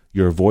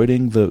 you're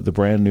avoiding the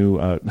brand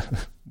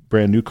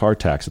new car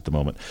tax at the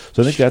moment.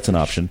 So I think that's an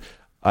option.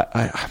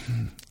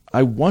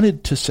 I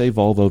wanted to say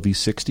Volvo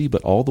V60,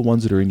 but all the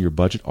ones that are in your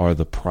budget are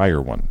the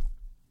prior one.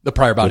 The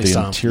prior body the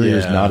style. interior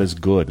is not as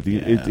good.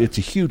 It's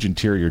a huge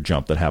interior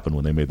jump that happened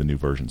when they made the new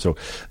version. So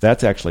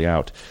that's actually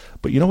out.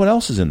 But you know what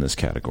else is in this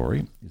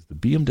category? Is the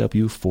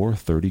BMW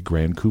 430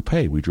 Grand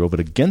Coupe. We drove it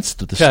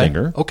against the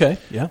Stinger. Okay,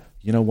 yeah.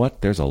 You know what?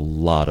 There's a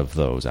lot of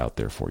those out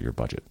there for your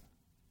budget.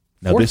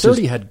 Now,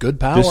 430 had good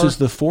power. This is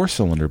the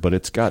 4-cylinder, but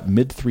it's got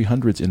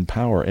mid-300s in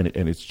power, and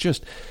it's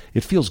just,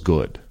 it feels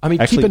good. I mean,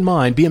 keep in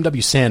mind,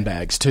 BMW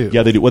sandbags, too.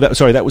 Yeah, they do. Well,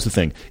 that was the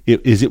thing.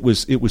 It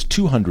was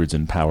 200s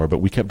in power, but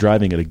we kept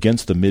driving it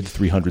against the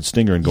mid-300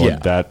 Stinger and going,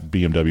 that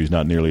BMW is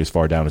not nearly as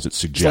far down as it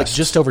suggests. It's like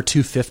just over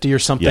 250 or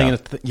something,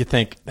 and you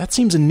think, that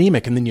seems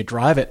anemic, and then you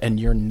drive it, and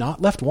you're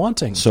not left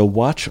wanting. So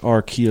watch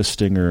our Kia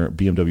Stinger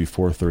BMW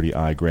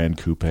 430i Grand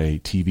Coupe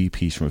TV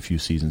piece from a few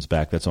seasons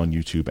back. That's on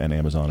YouTube and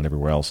Amazon and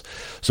everywhere else.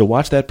 So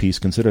watch that piece,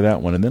 consider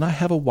that one, and then I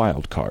have a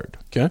wild card.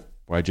 Okay.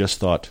 where I just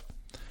thought,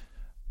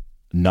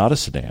 not a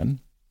sedan,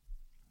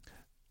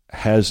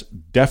 has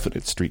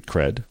definite street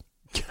cred,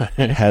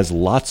 has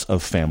lots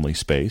of family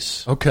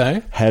space,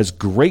 has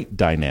great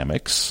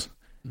dynamics,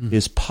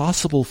 is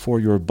possible for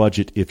your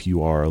budget if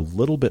you are a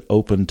little bit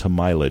open to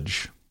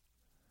mileage.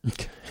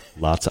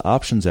 Lots of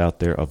options out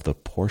there of the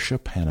Porsche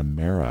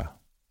Panamera.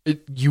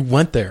 You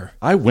went there.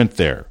 I went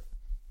there.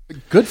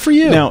 Good for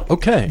you. Now,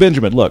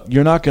 Benjamin, look,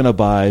 you're not going to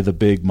buy the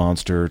big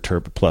monster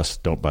turbo. Plus,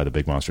 don't buy the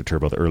big monster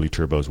turbo. The early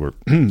turbos were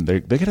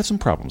they could have some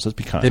problems. Let's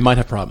be kind. They might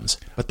have problems,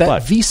 but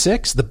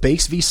V6, the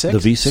base V6,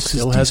 the V6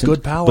 still has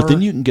good power. But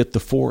then you can get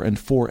the 4 and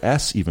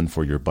 4S even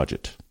for your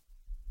budget.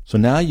 So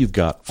now you've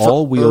got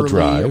all-wheel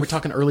drive. Are we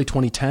talking early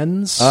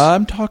 2010s?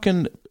 I'm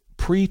talking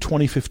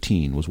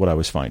pre-2015 was what I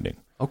was finding.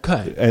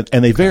 Okay.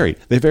 And they varied.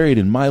 They varied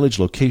in mileage,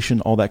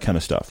 location, all that kind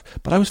of stuff.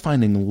 But I was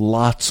finding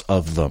lots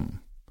of them.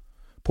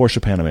 Porsche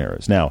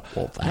Panameras. Now,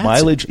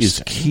 mileage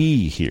is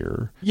key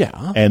here.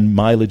 Yeah. And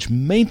mileage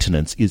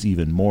maintenance is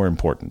even more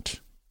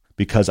important.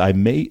 Because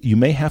you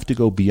may have to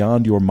go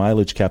beyond your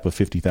mileage cap of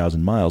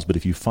 50,000 miles, but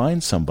if you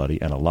find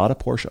somebody, and a lot of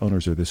Porsche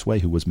owners are this way,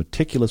 who was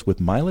meticulous with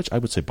mileage, I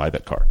would say buy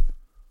that car.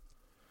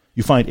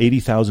 You find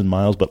 80,000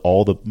 miles, but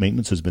all the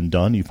maintenance has been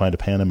done, you find a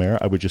Panamera,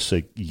 I would just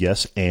say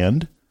yes,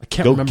 and I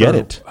can't go remember. Get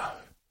it.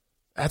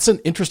 That's an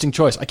interesting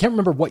choice. I can't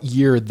remember what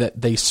year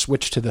that they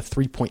switched to the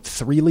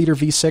 3.3-liter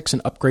V6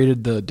 and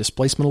upgraded the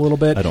displacement a little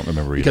bit. I don't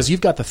remember either. Because you've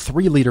got the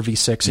 3-liter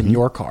V6 in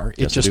your car.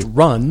 It just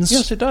runs.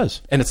 Yes, it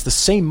does. And it's the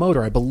same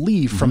motor, I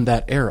believe, from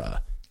that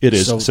era. It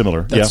is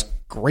similar. That's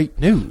great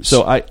news.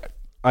 So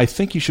I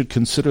think you should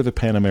consider the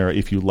Panamera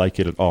if you like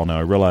it at all. Now,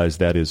 I realize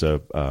that is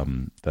a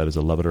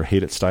love it or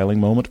hate it styling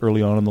moment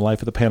early on in the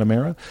life of the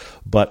Panamera,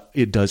 but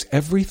it does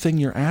everything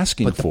you're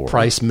asking for. But the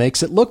price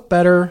makes it look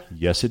better.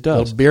 Yes, it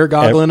does. The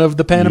beer-goggling of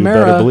the Panamera.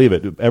 You better believe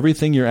it.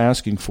 Everything you're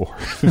asking for.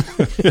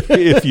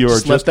 If you're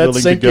just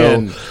willing to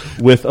go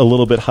with a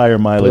little bit higher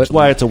mileage. That's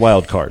why it's a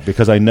wild card,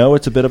 because I know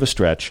it's a bit of a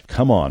stretch.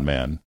 Come on,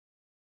 man.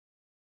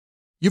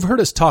 You've heard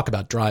us talk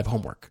about drive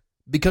homework.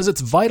 Because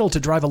it's vital to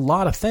drive a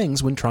lot of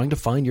things when trying to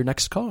find your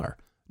next car.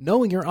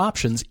 Knowing your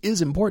options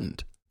is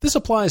important. This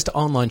applies to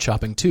online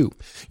shopping too.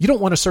 You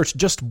don't want to search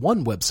just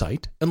one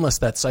website unless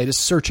that site is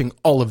searching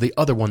all of the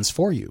other ones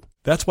for you.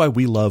 That's why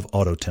we love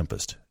Auto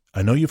Tempest.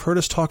 I know you've heard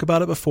us talk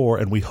about it before,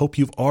 and we hope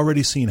you've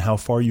already seen how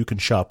far you can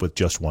shop with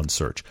just one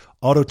search.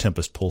 Auto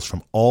Tempest pulls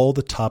from all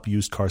the top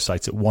used car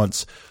sites at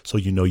once, so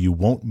you know you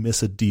won't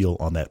miss a deal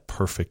on that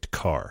perfect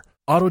car.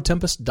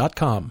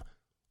 Autotempest.com.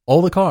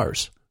 All the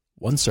cars,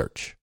 one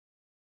search.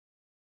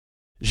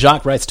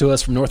 Jacques writes to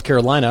us from North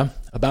Carolina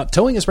about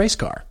towing his race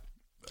car.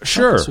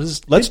 Sure.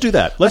 Let's do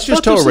that. Let's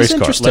just tow a race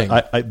car.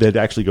 That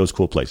actually goes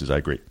cool places. I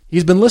agree.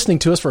 He's been listening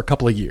to us for a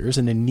couple of years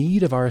and in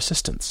need of our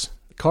assistance.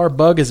 The car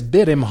bug has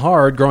bit him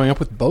hard growing up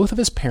with both of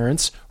his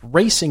parents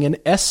racing in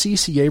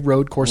SCCA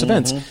road course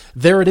events.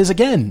 There it is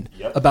again,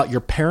 about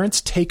your parents'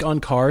 take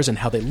on cars and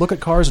how they look at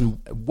cars and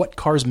what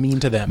cars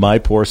mean to them. My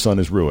poor son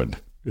is ruined.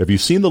 Have you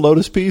seen the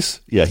Lotus piece?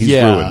 Yeah, he's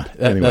ruined.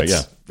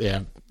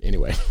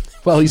 Anyway.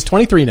 Well, he's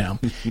 23 now.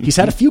 He's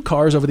had a few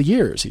cars over the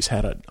years. He's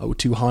had an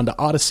 02 Honda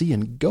Odyssey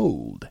in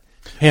gold.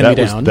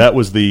 That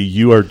was the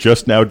you are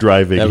just now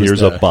driving,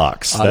 here's a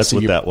box. Odyssey that's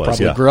what that was.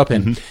 Probably grew up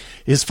in.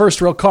 His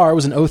first real car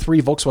was an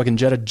 03 Volkswagen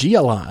Jetta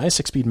GLI,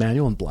 6-speed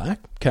manual in black.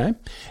 Okay.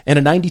 And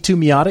a 92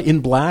 Miata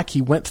in black.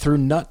 He went through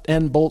nut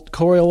and bolt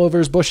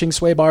coilovers, bushing,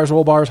 sway bars,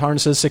 roll bars,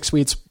 harnesses,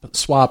 6-speed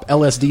swap,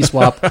 LSD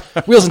swap,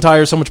 wheels and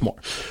tires, so much more.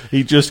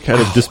 He just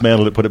kind of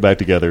dismantled it, put it back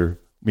together.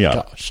 Yeah.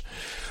 Gosh.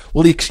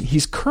 Well,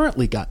 he's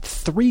currently got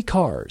 3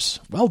 cars.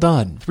 Well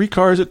done. 3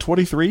 cars at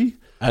 23?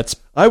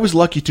 I was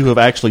lucky to have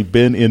actually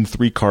been in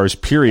 3 cars,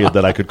 period,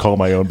 that I could call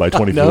my own by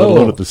 23, let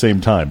alone at the same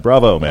time.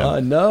 Bravo,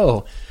 man.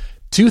 No.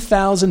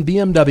 2000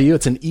 BMW.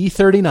 It's an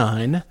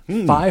E39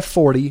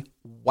 540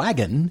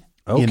 wagon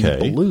in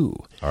blue.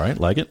 All right,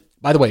 like it.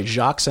 By the way,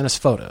 Jacques sent us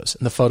photos,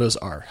 and the photos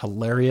are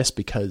hilarious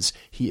because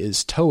he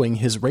is towing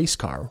his race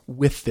car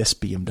with this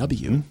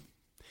BMW.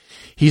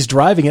 He's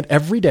driving it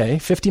every day,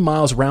 50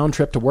 miles round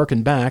trip to work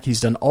and back. He's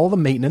done all the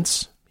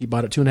maintenance. He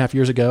bought it 2.5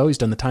 years ago. He's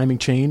done the timing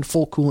chain,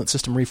 full coolant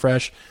system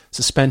refresh,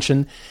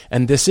 suspension.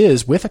 And this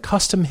is with a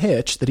custom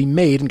hitch that he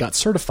made and got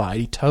certified.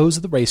 He tows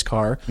the race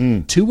car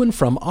to and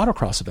from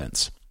autocross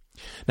events.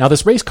 Now,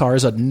 this race car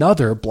is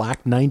another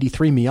black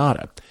 93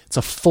 Miata. It's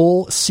a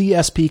full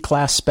CSP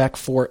class spec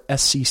for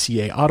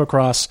SCCA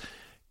autocross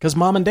because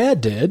Mom and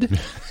Dad did.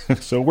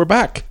 So we're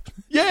back.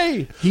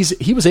 Yay!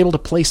 He was able to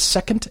place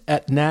second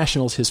at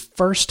Nationals his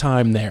first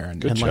time there.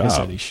 And Good like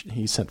job. I said,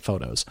 he sent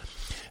photos.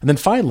 And then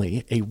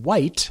finally, a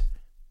white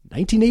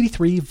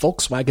 1983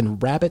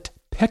 Volkswagen Rabbit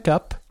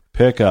pickup.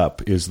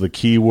 Pickup is the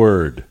key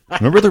word.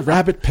 Remember the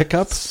Rabbit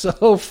pickup?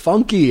 So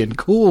funky and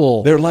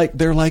cool. They're like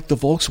the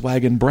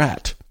Volkswagen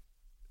Brat.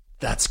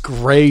 That's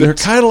great. They're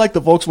kind of like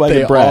the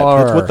Volkswagen Brat.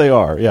 That's what they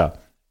are, yeah.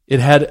 It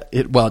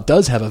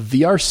does have a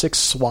VR6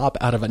 swap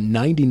out of a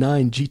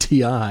 99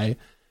 GTI.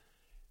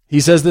 He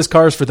says this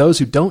car is for those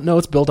who don't know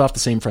it's built off the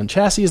same front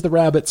chassis as the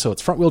Rabbit, so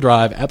it's front-wheel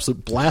drive,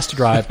 absolute blast to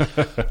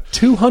drive,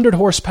 200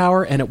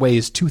 horsepower, and it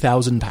weighs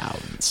 2,000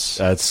 pounds.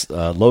 That's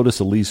Lotus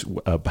Elise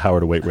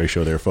power-to-weight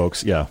ratio there,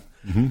 folks. Yeah.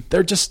 Mm-hmm.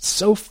 They're just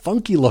so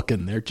funky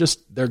looking.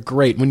 They're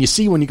great. When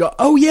you go,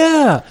 oh,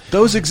 yeah.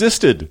 Those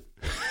existed.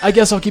 I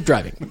guess I'll keep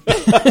driving.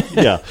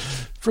 Yeah.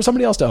 For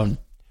somebody else to own.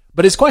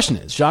 But his question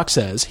is, Jacques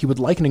says he would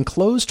like an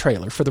enclosed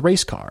trailer for the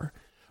race car,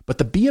 but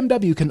the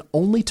BMW can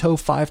only tow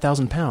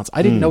 5,000 pounds.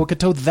 I didn't know it could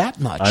tow that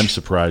much. I'm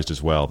surprised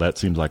as well. That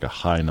seems like a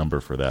high number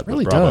for that. It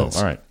really bravo. does.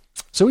 All right.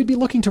 So he'd be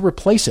looking to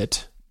replace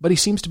it, but he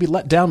seems to be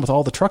let down with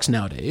all the trucks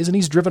nowadays, and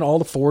he's driven all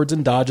the Fords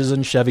and Dodges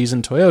and Chevys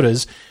and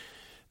Toyotas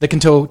that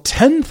can tow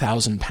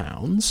 10,000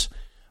 pounds,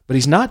 but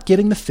he's not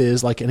getting the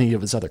fizz like any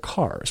of his other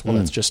cars. Well,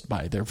 that's just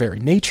by their very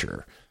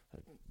nature.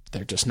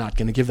 They're just not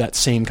going to give that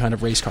same kind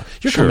of race car.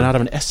 You're coming out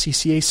of an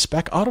SCCA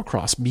spec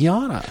autocross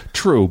Miata.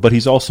 True, but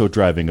he's also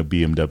driving a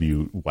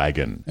BMW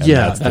wagon. And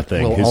yeah, that's the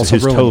thing. His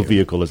tow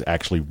vehicle is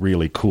actually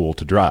really cool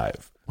to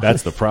drive.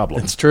 That's the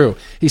problem. It's true.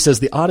 He says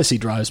the Odyssey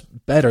drives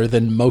better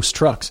than most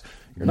trucks.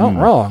 You're not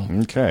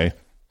wrong. Okay.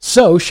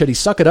 So should he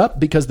suck it up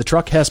because the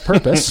truck has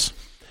purpose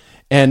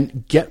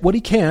and get what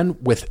he can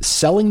with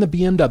selling the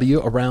BMW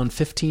around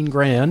 15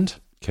 grand?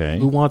 Okay.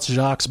 Who wants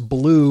Jacques'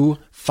 blue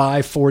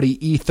 540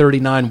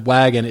 E39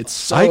 wagon? It's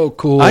so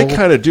cool. I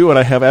kind of do, and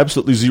I have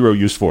absolutely zero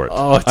use for it.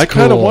 Oh, it's I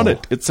kind of cool. want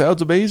it. It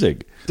sounds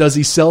amazing. Does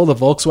he sell the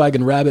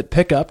Volkswagen Rabbit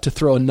pickup to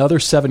throw another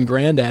 7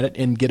 grand at it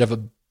and get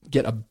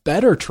a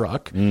better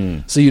truck?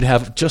 So you'd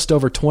have just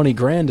over 20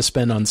 grand to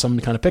spend on some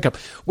kind of pickup,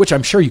 which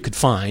I'm sure you could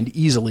find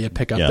easily a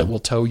pickup that will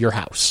tow your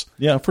house.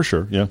 Yeah, for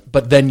sure. Yeah.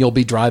 But then you'll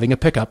be driving a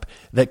pickup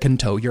that can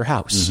tow your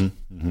house.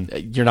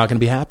 You're not going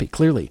to be happy,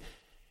 clearly.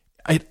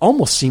 It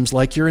almost seems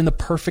like you're in the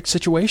perfect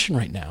situation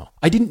right now.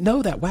 I didn't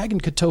know that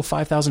wagon could tow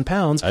 5,000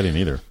 pounds. I didn't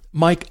either.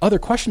 Mike, other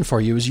question for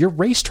you is your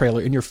race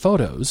trailer in your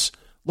photos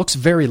looks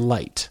very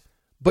light,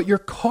 but your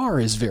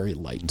car is very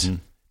light.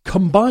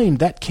 Combined,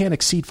 that can't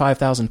exceed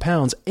 5,000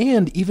 pounds.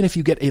 And even if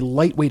you get a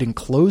lightweight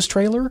enclosed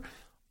trailer,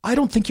 I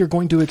don't think you're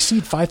going to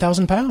exceed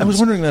 5,000 pounds. I was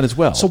wondering that as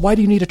well. So why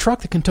do you need a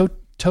truck that can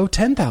tow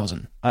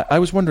 10,000? I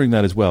was wondering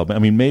that as well. I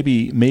mean,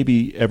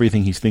 maybe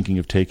everything he's thinking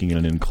of taking in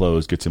an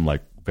enclosed gets him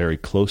like very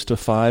close to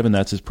 5, and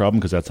that's his problem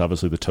because that's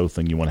obviously the tow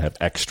thing. You want to have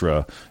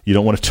extra. You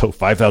don't want to tow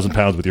 5,000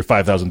 pounds with your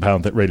 5,000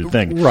 pound rated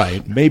thing.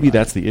 Right. Maybe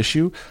that's the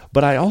issue.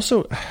 But I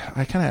kind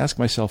of ask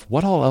myself,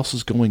 what all else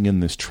is going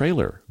in this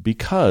trailer?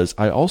 Because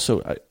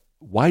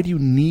why do you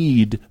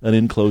need an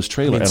enclosed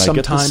trailer? I mean, and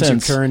sometimes I get the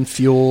sense, you're carrying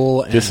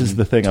fuel. This is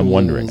the thing I'm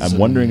wondering. I'm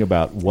wondering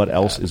about what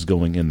else Yeah. is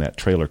going in that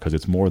trailer because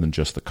it's more than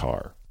just the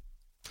car.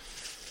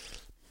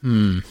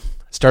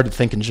 Started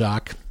thinking,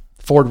 Jacques,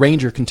 Ford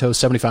Ranger can tow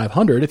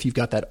 7,500 if you've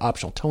got that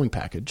optional towing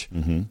package.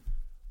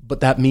 But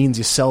that means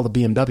you sell the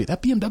BMW.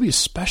 That BMW is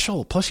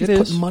special. Plus, you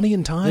put money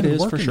and time and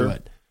work into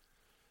it.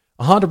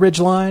 A Honda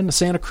Ridgeline, a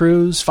Santa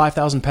Cruz,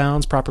 5,000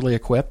 pounds, properly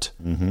equipped.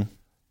 And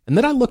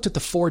then I looked at the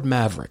Ford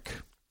Maverick.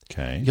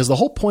 Okay. Because the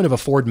whole point of a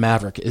Ford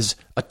Maverick is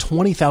a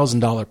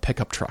 $20,000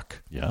 pickup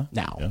truck. Yeah.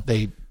 Now,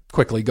 they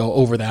quickly go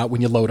over that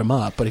when you load them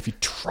up. But if you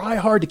try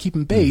hard to keep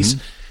them base,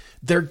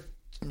 they're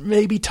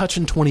maybe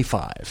touching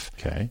 25.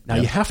 Okay. Now,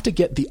 you have to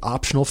get the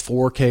optional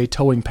 4K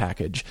towing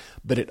package,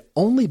 but it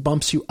only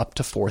bumps you up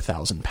to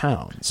 4,000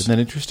 pounds. Isn't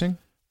that interesting?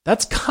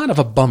 That's kind of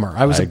a bummer.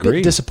 I was a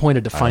bit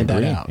disappointed to find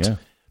that out. Yeah.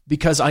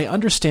 Because I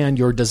understand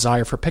your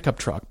desire for pickup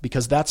truck,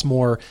 because that's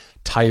more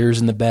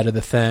tires in the bed of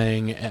the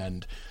thing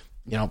and,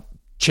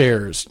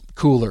 chairs,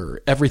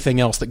 cooler, everything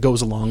else that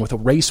goes along with a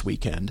race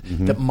weekend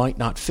that might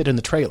not fit in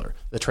the trailer.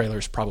 The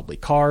trailer's probably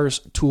cars,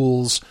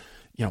 tools,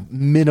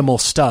 minimal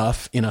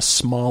stuff in a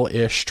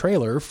small-ish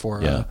trailer for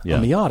a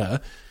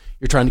Miata.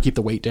 You're trying to keep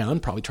the weight down,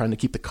 probably trying to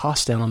keep the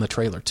cost down on the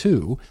trailer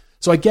too.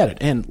 So I get it.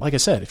 And like I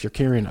said, if you're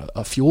carrying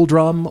a fuel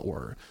drum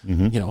or,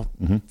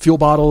 fuel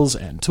bottles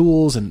and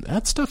tools, and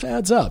that stuff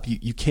adds up.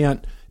 You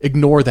can't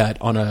ignore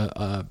that on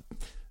a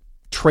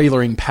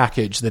trailering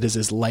package that is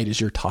as light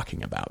as you're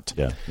talking about.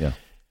 Yeah, yeah.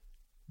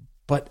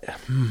 But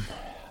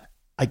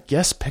I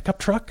guess pickup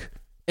truck.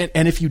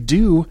 And if you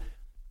do,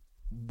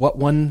 what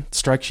one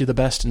strikes you the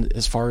best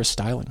as far as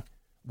styling?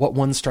 What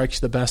one strikes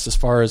you the best as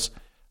far as,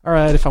 all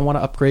right, if I want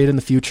to upgrade in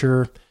the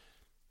future,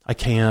 I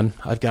can.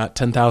 I've got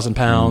 10,000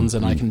 pounds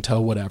and I can tow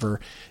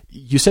whatever.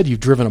 You said you've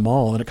driven them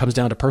all, and it comes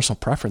down to personal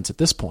preference at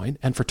this point.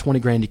 And for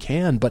 20 grand, you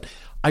can. But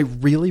I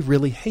really,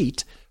 really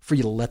hate for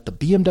you to let the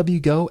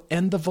BMW go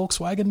and the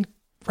Volkswagen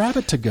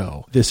Rabbit to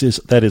go. That is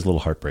a little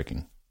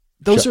heartbreaking.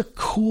 Those are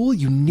cool,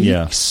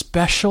 unique,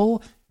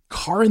 special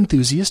car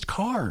enthusiast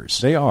cars.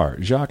 They are.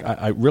 Jacques,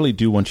 I really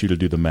do want you to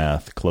do the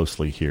math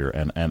closely here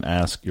and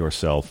ask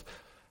yourself,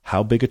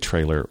 how big a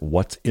trailer,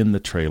 what's in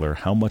the trailer,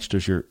 how much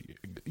does your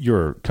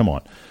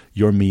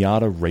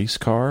Miata race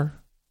car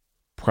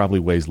probably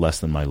weighs less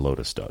than my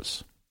Lotus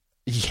does.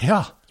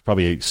 Yeah. It's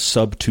probably a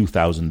sub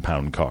 2,000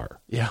 pound car.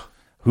 Yeah.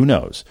 Who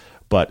knows?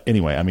 But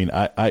anyway, I mean,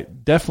 I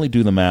definitely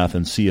do the math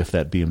and see if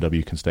that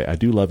BMW can stay. I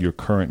do love your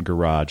current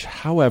garage.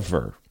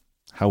 However,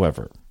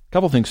 a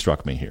couple things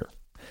struck me here.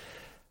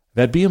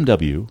 That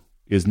BMW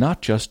is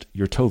not just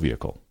your tow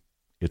vehicle.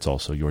 It's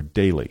also your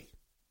daily.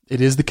 It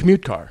is the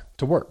commute car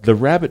to work. The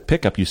Rabbit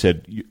pickup, you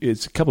said,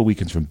 it's a couple of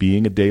weekends from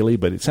being a daily,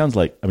 but it sounds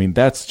like,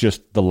 that's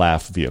just the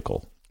laugh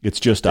vehicle. It's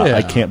just,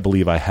 I can't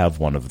believe I have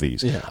one of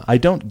these. Yeah. I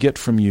don't get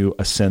from you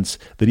a sense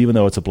that even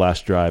though it's a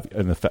blast drive,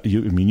 and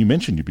you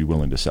mentioned you'd be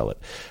willing to sell it.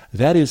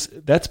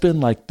 That's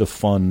been like the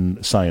fun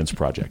science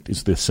project,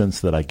 is the sense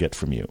that I get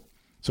from you.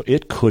 So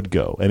it could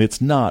go, and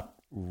it's not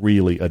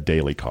really a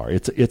daily car.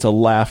 It's a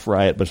laugh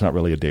riot, but it's not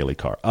really a daily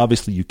car.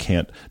 Obviously, you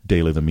can't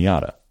daily the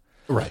Miata.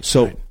 Right.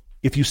 So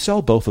if you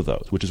sell both of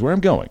those, which is where I'm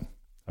going,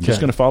 I'm just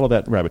going to follow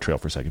that rabbit trail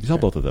for a second. If you sell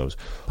both of those,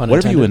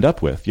 whatever you end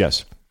up with,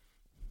 yes,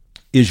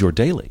 is your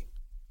daily.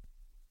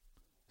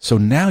 So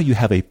now you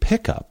have a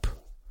pickup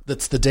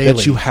that's the daily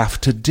that you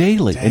have to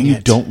daily, Dang and you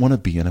it. don't want to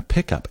be in a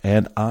pickup.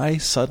 And I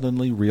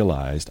suddenly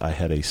realized I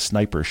had a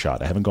sniper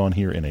shot. I haven't gone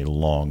here in a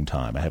long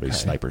time. I have a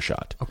sniper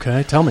shot.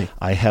 Okay, tell me.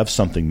 I have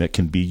something that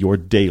can be your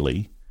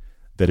daily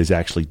that is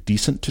actually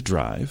decent to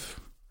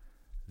drive,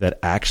 that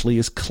actually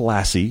is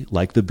classy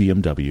like the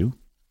BMW.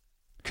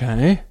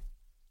 Okay.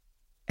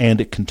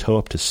 And it can tow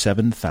up to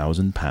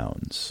 7,000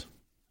 pounds.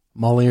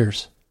 I'm all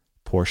ears.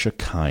 Porsche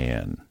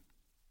Cayenne.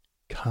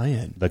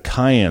 Cayenne. The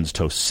Cayennes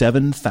tow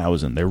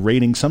 7,000. Their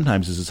rating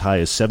sometimes is as high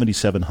as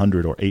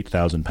 7,700 or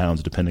 8,000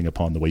 pounds, depending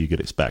upon the way you get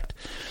it spec'd.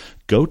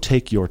 Go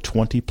take your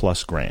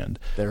 20-plus grand.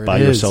 Buy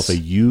yourself a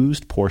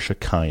used Porsche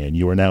Cayenne.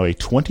 You are now a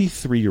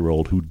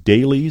 23-year-old who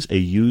dailies a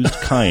used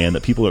Cayenne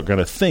that people are going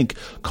to think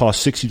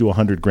costs 60 to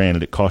 100 grand,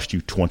 and it cost you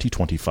 20,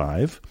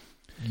 25.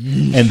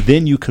 And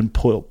then you can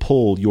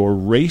pull your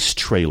race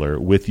trailer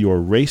with your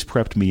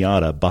race-prepped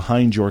Miata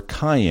behind your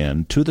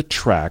Cayenne to the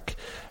track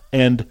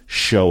and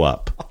show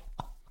up.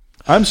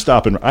 I'm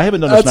stopping. I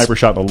haven't done a sniper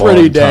shot in a long time.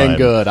 Pretty dang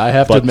good, I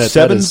have to admit.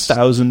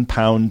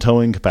 7,000-pound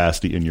towing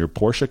capacity in your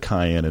Porsche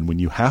Cayenne, and when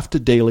you have to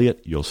daily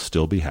it, you'll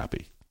still be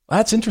happy.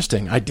 That's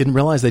interesting. I didn't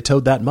realize they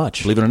towed that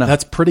much. Believe it or not.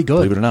 That's pretty good.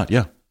 Believe it or not,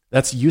 yeah.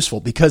 That's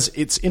useful because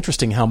it's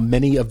interesting how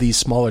many of these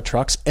smaller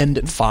trucks end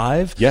at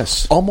 5.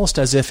 Yes. Almost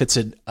as if it's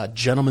a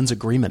gentleman's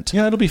agreement.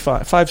 Yeah, it'll be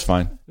 5. 5's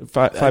fine.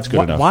 5's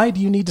good enough. Why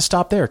do you need to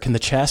stop there? Can the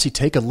chassis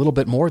take a little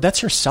bit more?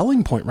 That's your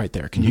selling point right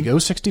there. Can you go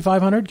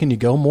 6,500? Can you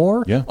go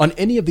more? Yeah. On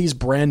any of these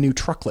brand new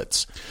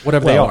trucklets,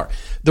 whatever they are.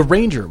 The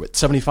Ranger with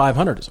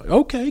 7,500 is like,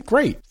 okay,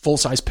 great.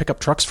 Full-size pickup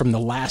trucks from the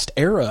last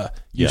era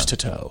used to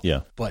tow.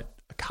 Yeah. But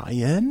a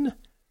Cayenne?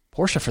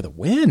 Porsche for the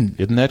win.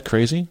 Isn't that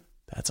crazy?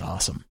 That's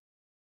awesome.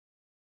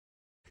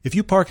 If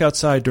you park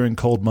outside during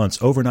cold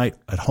months, overnight,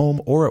 at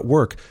home, or at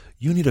work,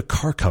 you need a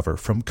car cover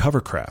from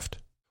Covercraft.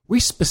 We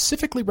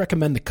specifically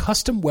recommend the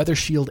Custom Weather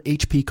Shield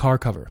HP car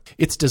cover.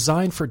 It's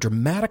designed for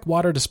dramatic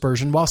water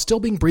dispersion while still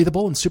being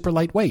breathable and super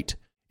lightweight.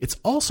 It's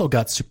also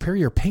got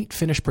superior paint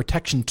finish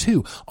protection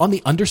too. On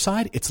the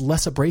underside, it's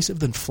less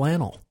abrasive than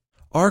flannel.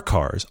 Our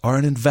cars are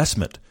an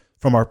investment.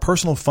 From our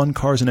personal fun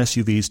cars and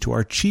SUVs to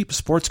our cheap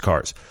sports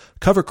cars,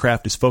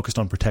 Covercraft is focused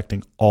on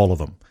protecting all of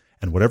them.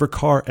 And whatever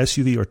car,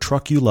 SUV, or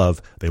truck you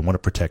love, they want to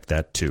protect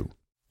that too.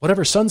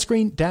 Whatever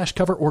sunscreen, dash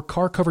cover, or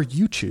car cover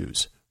you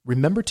choose,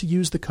 remember to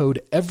use the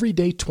code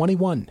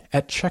EVERYDAY21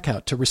 at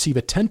checkout to receive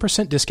a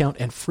 10% discount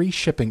and free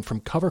shipping from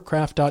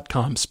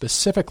Covercraft.com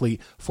specifically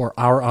for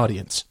our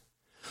audience.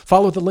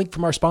 Follow the link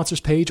from our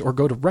sponsors page or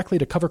go directly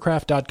to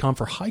Covercraft.com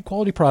for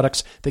high-quality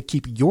products that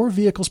keep your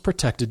vehicles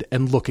protected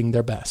and looking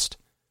their best.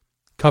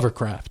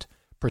 Covercraft,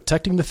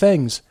 protecting the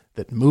things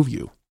that move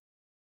you.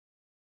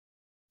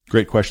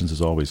 Great questions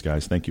as always,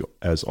 guys. Thank you,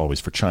 as always,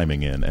 for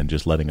chiming in and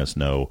just letting us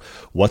know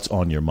what's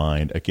on your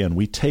mind. Again,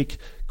 we take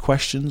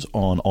questions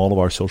on all of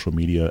our social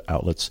media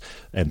outlets,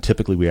 and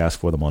typically we ask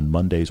for them on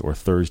Mondays or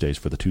Thursdays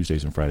for the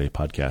Tuesdays and Friday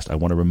podcast. I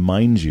want to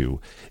remind you,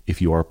 if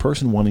you are a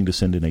person wanting to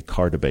send in a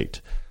car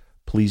debate,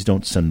 please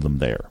don't send them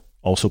there.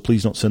 Also,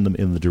 please don't send them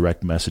in the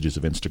direct messages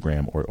of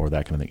Instagram or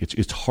that kind of thing.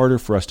 It's harder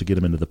for us to get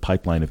them into the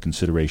pipeline of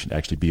consideration to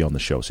actually be on the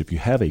show. So if you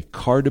have a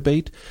car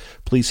debate,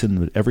 please send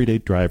them to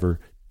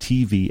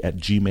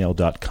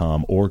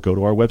everydaydrivertv@gmail.com or go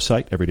to our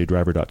website,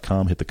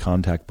 everydaydriver.com, hit the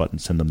contact button,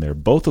 send them there.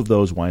 Both of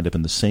those wind up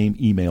in the same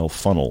email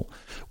funnel,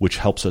 which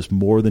helps us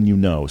more than you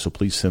know. So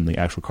please send the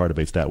actual car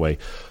debates that way.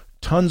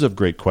 Tons of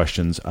great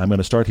questions. I'm going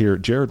to start here.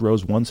 Jared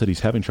Rose, one, said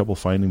he's having trouble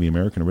finding the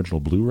American Original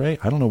Blu-ray.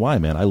 I don't know why,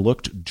 man. I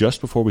looked just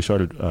before we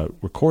started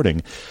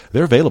recording.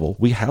 They're available.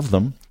 We have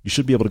them. You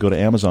should be able to go to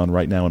Amazon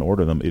right now and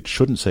order them. It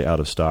shouldn't say out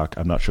of stock.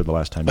 I'm not sure the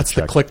last time That's you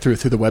checked. the click-through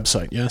through the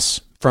website,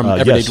 yes? From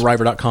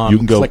everydaydriver.com, you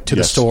can go, click to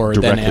the store,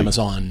 directly. then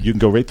Amazon. You can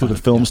go right through the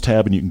Films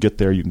tab, and you can get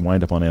there. You can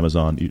wind up on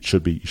Amazon. You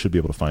should be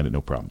able to find it,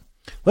 no problem.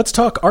 Let's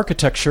talk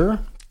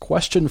architecture.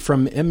 Question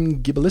from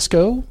M.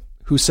 Gibelisco,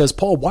 who says,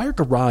 Paul, why are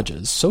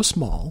garages so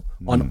small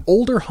on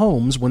older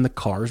homes when the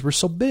cars were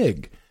so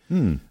big?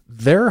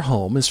 Their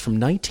home is from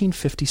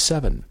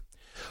 1957.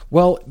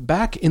 Well,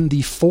 back in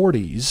the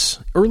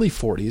 40s, early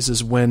 40s,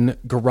 is when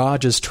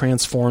garages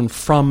transformed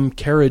from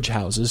carriage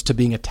houses to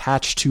being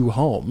attached to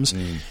homes,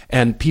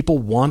 and people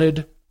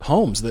wanted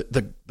homes.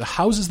 The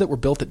houses that were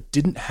built that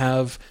didn't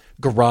have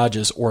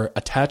garages or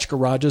attached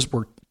garages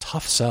were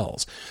tough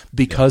sells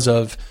because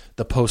of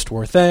the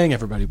post-war thing.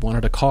 Everybody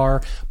wanted a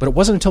car. But it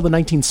wasn't until the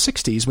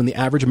 1960s when the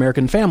average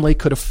American family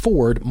could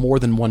afford more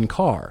than one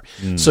car.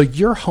 So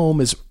your home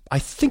is, I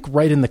think,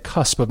 right in the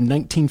cusp of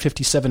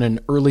 1957 and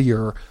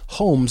earlier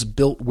homes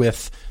built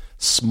with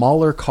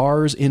smaller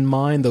cars in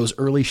mind, those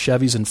early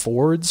Chevys and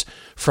Fords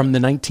from the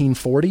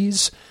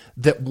 1940s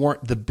that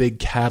weren't the big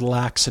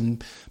Cadillacs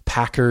and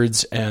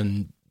Packards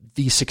and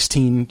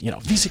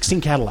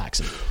V16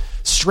 Cadillacs and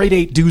straight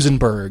 8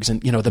 Duesenbergs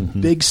and, the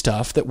big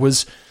stuff that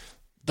was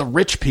the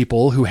rich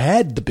people who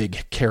had the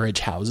big carriage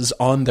houses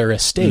on their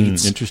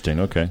estates. Interesting.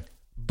 Okay.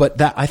 But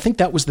I think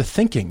that was the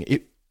thinking.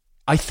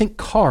 I think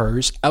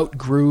cars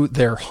outgrew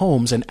their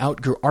homes and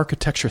outgrew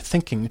architecture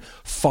thinking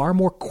far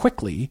more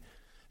quickly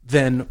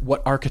than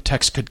what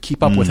architects could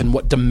keep up with and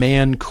what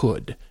demand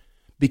could.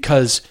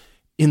 Because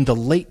in the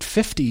late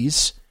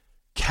 50s,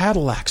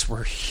 Cadillacs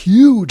were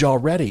huge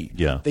already.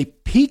 Yeah. They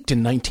peaked in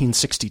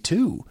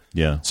 1962.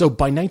 Yeah. So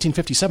by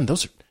 1957,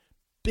 those are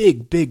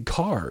big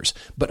cars.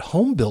 But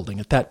home building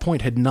at that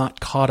point had not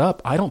caught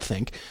up, I don't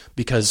think,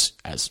 because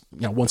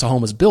once a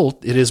home is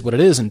built, it is what it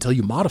is until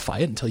you modify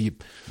it, until you,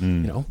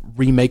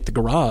 remake the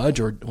garage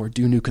or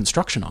do new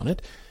construction on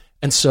it.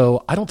 And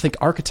so I don't think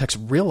architects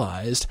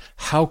realized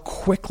how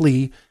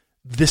quickly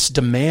this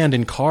demand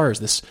in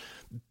cars, this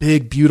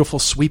big, beautiful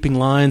sweeping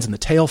lines in the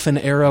tail fin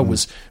era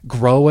was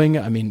growing.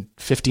 I mean,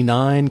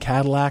 59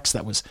 Cadillacs,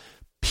 that was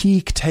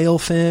peak tail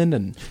fin.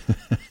 And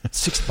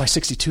by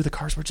 62, the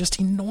cars were just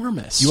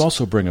enormous. You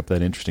also bring up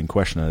that interesting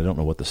question, and I don't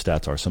know what the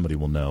stats are. Somebody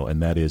will know.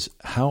 And that is,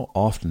 how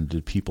often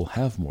did people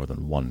have more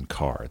than one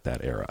car at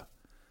that era?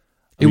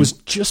 It was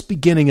just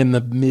beginning in the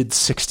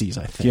mid-60s,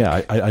 I think.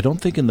 Yeah, I don't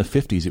think in the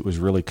 50s it was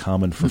really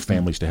common for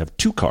families to have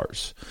 2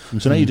 cars.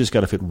 So now you just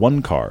got to fit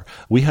 1 car.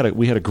 We had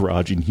a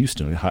garage in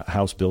Houston, a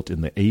house built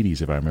in the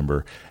 80s, if I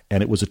remember,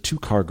 and it was a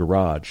 2-car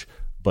garage,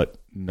 but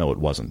no, it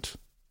wasn't.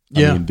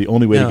 I mean, the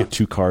only way to get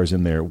 2 cars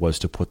in there was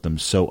to put them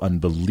so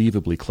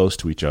unbelievably close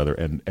to each other,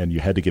 and you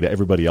had to get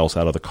everybody else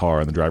out of the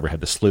car, and the driver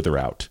had to slither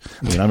out.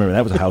 I mean, I remember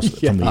that was a house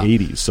from the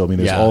 80s. So, I mean,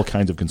 there's all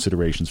kinds of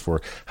considerations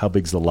for how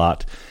big's the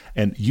lot.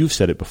 And you've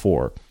said it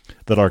before,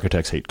 that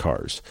architects hate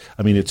cars.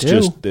 I mean, it's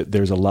just,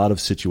 there's a lot of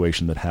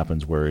situation that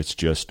happens where it's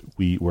just,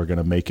 we're going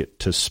to make it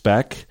to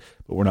spec,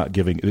 but we're not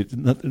giving it,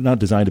 not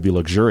designed to be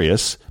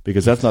luxurious,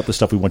 because that's not the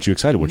stuff we want you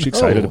excited. We want you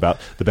excited about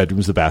the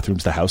bedrooms, the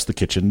bathrooms, the house, the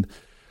kitchen.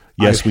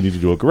 Yes, we need to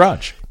do a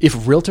garage. If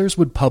realtors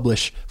would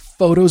publish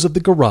photos of the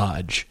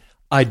garage,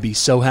 I'd be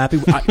so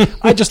happy.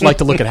 I just like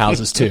to look at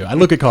houses too. I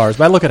look at cars,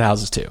 but I look at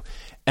houses too.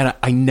 And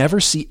I never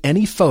see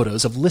any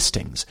photos of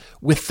listings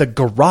with the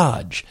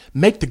garage.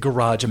 Make the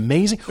garage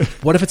amazing.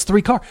 What if it's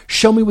 3 car?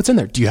 Show me what's in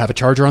there. Do you have a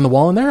charger on the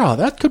wall in there? Oh,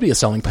 that could be a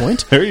selling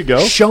point. There you go.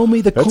 Show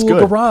me That's cool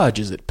good. garage.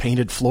 Is it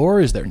painted floor?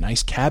 Is there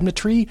nice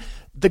cabinetry?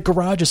 The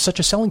garage is such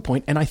a selling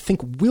point, and I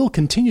think will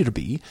continue to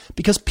be,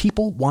 because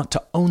people want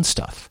to own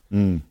stuff.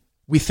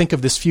 We think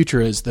of this future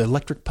as the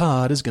electric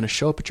pod is going to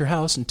show up at your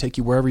house and take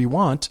you wherever you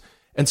want.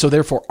 And so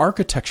therefore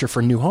architecture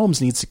for new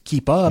homes needs to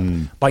keep up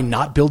by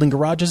not building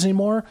garages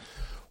anymore.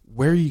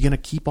 Where are you going to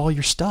keep all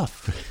your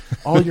stuff?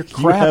 All your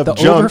crap, the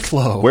junk.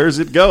 overflow. Where's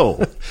it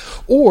go?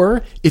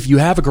 Or if you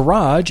have a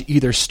garage,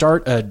 either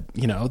start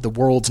the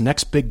world's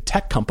next big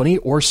tech company,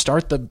 or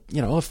start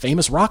a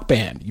famous rock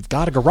band. You've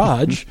got a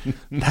garage.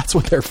 That's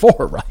what they're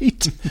for,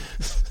 right?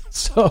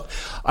 So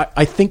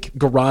I think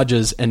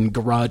garages and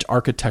garage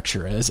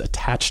architecture as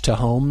attached to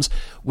homes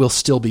will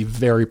still be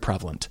very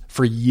prevalent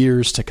for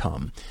years to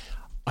come.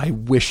 I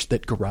wish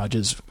that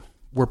garages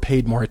were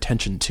paid more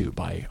attention to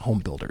by home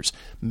builders.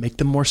 Make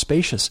them more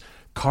spacious.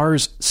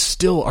 Cars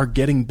still are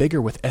getting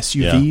bigger with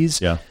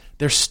SUVs. Yeah.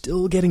 They're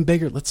still getting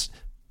bigger. Let's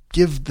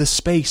give the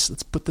space.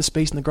 Let's put the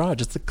space in the garage.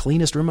 It's the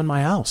cleanest room in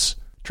my house.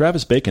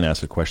 Travis Bacon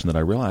asked a question that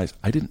I realized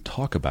I didn't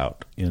talk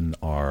about in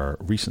our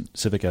recent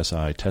Civic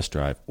Si test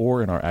drive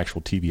or in our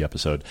actual TV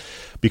episode,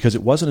 because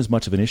it wasn't as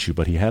much of an issue,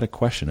 but he had a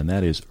question, and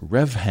that is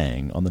rev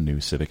hang on the new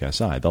Civic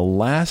Si. The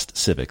last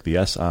Civic,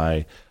 the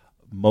Si,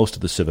 most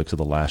of the Civics of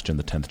the last gen,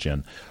 the 10th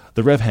gen,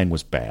 the rev hang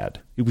was bad.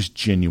 It was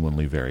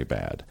genuinely very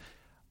bad.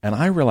 And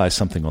I realized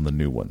something on the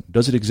new one.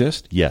 Does it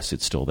exist? Yes,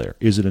 it's still there.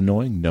 Is it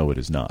annoying? No, it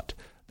is not.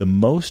 The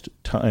most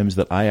times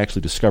that I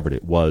actually discovered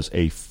it was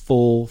a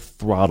full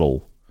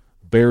throttle,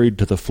 buried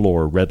to the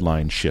floor red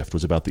line shift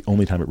was about the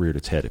only time it reared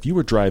its head. If you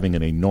were driving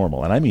in a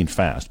normal, and I mean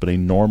fast, but a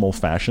normal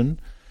fashion,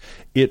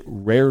 it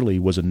rarely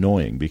was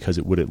annoying because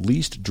it would at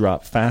least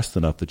drop fast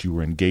enough that you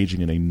were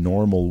engaging in a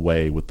normal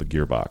way with the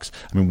gearbox.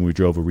 I mean, when we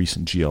drove a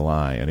recent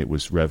GLI and it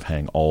was rev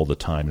hang all the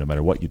time, no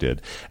matter what you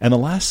did. And the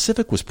last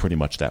Civic was pretty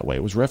much that way.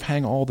 It was rev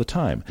hang all the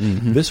time.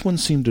 Mm-hmm. This one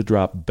seemed to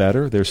drop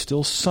better. There's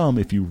still some,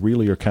 if you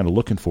really are kind of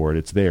looking for it,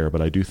 it's there,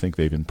 but I do think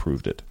they've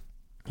improved it.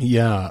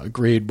 Yeah,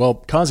 agreed. Well,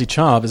 Kazi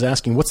Chav is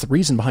asking, what's the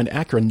reason behind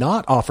Acura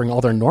not offering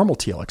all their normal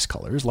TLX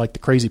colors, like the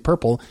crazy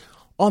purple,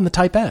 on the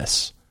Type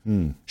S?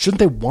 Shouldn't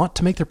they want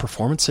to make their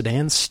performance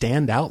sedans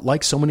stand out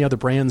like so many other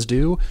brands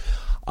do?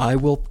 I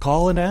will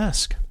call and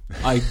ask.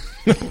 I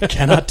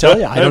cannot tell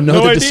you. I don't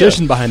know the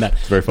decision behind that.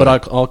 Very funny.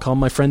 But I'll call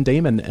my friend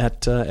Damon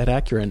at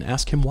Acura and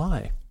ask him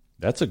why.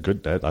 That's a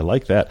good. I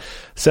like that.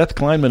 Seth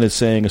Kleinman is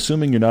saying,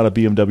 assuming you're not a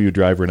BMW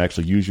driver and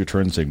actually use your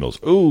turn signals.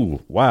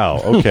 Ooh, wow.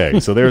 Okay,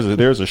 so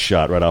there's a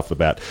shot right off the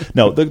bat.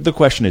 No, the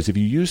question is, if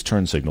you use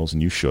turn signals,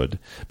 and you should,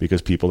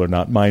 because people are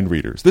not mind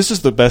readers. This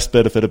is the best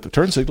benefit of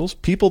turn signals.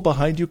 People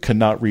behind you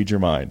cannot read your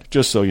mind.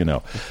 Just so you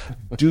know,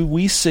 do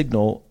we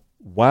signal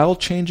while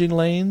changing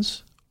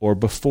lanes or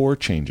before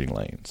changing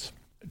lanes?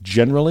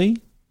 Generally,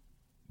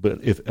 but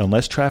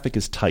unless traffic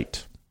is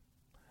tight,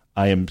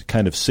 I am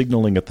kind of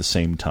signaling at the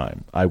same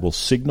time. I will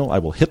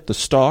hit the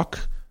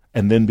stalk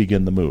and then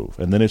begin the move.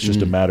 And then it's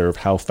just a matter of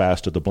how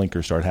fast do the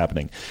blinkers start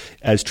happening.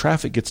 As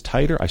traffic gets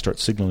tighter, I start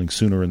signaling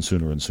sooner and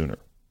sooner and sooner.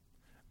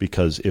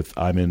 Because if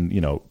I'm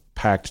in,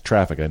 packed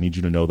traffic, I need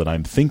you to know that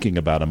I'm thinking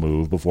about a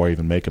move before I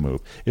even make a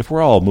move. If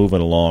we're all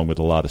moving along with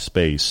a lot of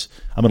space,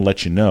 I'm going to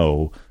let you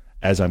know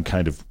as I'm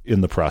kind of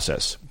in the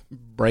process.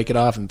 Break it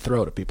off and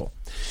throw it at people.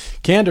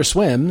 Candor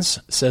Swims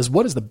says,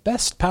 what is the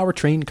best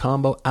powertrain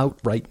combo out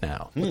right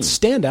now? What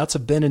standouts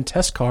have been in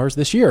test cars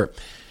this year?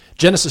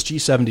 Genesis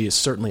G70 is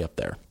certainly up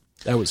there.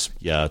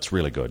 It's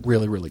really good.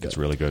 Really, really good. It's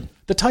really good.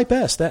 The Type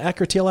S, the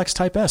Acura TLX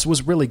Type S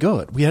was really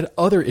good. We had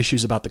other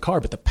issues about the car,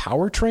 but the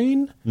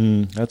powertrain?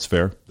 That's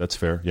fair. That's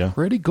fair, yeah.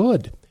 Pretty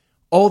good.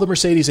 All the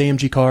Mercedes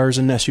AMG cars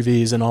and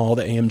SUVs and all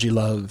the AMG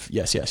love,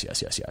 yes.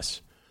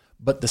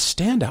 But the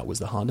standout was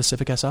the Honda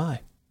Civic Si.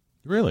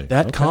 Really?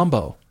 That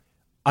combo.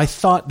 I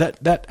thought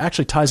that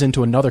actually ties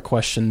into another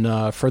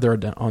question further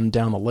down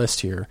the list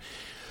here,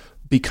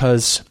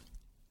 because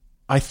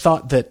I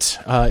thought that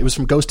it was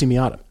from Ghosty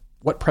Miata.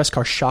 What press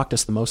car shocked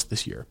us the most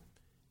this year?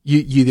 You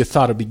either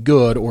thought it would be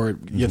good or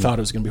you thought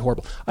it was going to be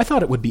horrible. I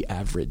thought it would be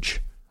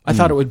average. I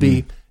thought it would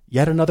be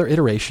yet another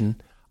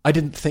iteration. I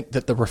didn't think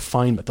that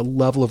the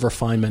level of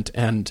refinement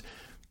and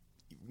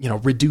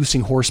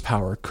reducing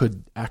horsepower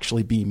could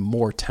actually be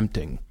more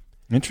tempting.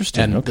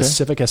 Interesting. And the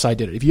Civic Si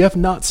did it. If you have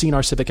not seen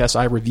our Civic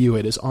Si review,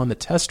 it is on the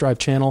Test Drive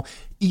channel.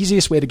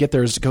 Easiest way to get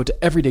there is to go to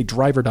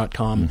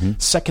everydaydriver.com.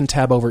 Second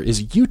tab over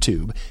is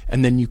YouTube,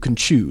 and then you can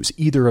choose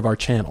either of our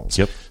channels.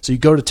 Yep. So you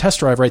go to Test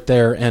Drive right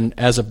there, and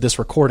as of this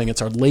recording,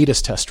 it's our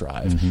latest test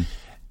drive.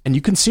 And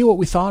you can see what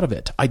we thought of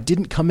it. I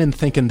didn't come in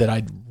thinking that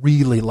I'd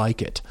really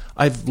like it.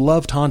 I've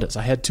loved Hondas.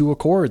 I had 2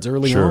 Accords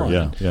early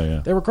on.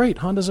 Yeah. They were great.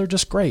 Hondas are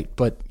just great.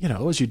 But,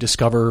 as you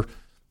discover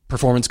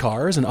performance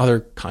cars and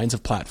other kinds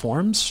of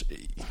platforms,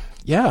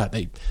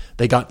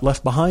 they got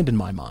left behind in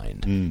my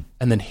mind.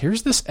 And then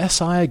here's this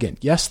Si again.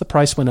 Yes, the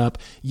price went up.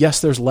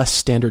 Yes, there's less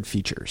standard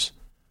features.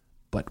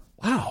 But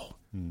wow,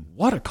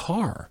 what a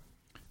car.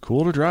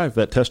 Cool to drive.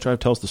 That test drive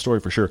tells the story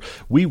for sure.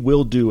 We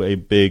will do a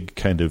big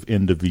kind of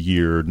end of the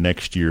year,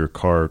 next year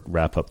car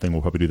wrap up thing.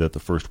 We'll probably do that the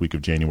first week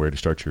of January to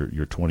start your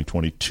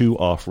 2022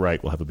 off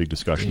right. We'll have a big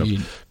discussion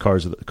of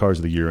cars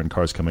of the year and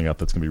cars coming up.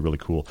 That's going to be really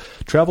cool.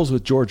 Travels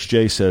with George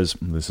J says,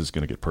 this is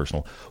going to get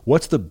personal.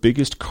 What's the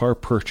biggest car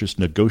purchase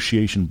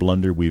negotiation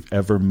blunder we've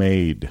ever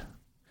made?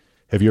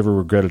 Have you ever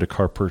regretted a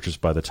car purchase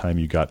by the time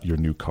you got your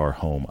new car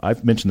home?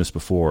 I've mentioned this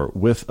before,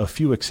 with a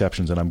few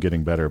exceptions, and I'm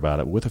getting better about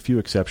it. With a few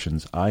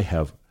exceptions, I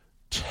have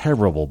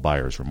terrible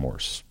buyer's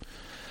remorse.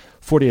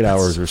 48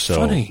 hours or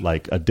so,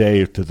 like a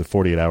day to the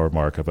 48-hour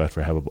mark of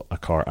after I have a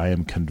car, I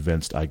am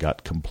convinced I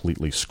got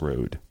completely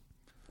screwed.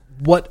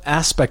 What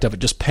aspect of it?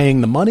 Just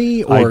paying the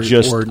money or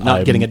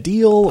not getting a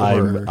deal?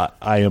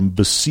 I am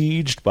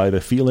besieged by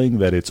the feeling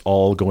that it's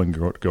all going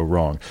to go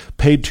wrong.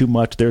 Paid too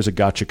much, there's a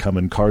gotcha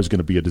coming, car's going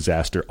to be a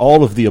disaster.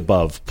 All of the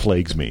above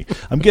plagues me.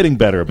 I'm getting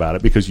better about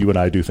it because you and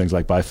I do things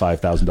like buy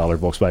 $5,000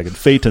 Volkswagen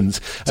Phaetons,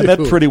 and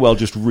that pretty well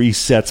just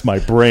resets my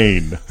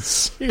brain.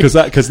 Because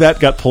that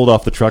got pulled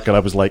off the truck, and I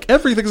was like,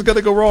 everything's going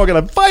to go wrong, and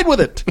I'm fine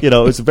with it.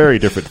 It's a very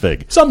different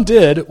thing. Some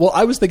did. Well,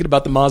 I was thinking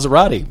about the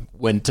Maserati.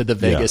 Went to the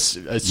Vegas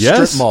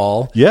strip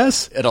mall.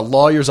 Yes. At a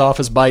lawyer's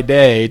office by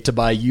day to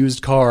buy a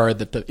used car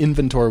that the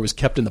inventory was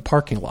kept in the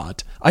parking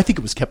lot. I think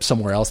it was kept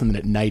somewhere else, and then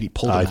at night he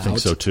pulled it out. I think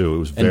so too. It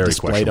was very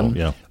questionable.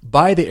 Yeah.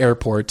 By the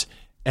airport,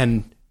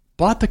 and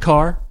bought the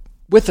car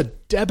with a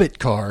debit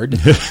card,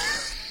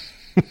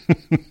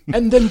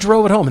 and then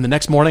drove it home. And the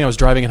next morning I was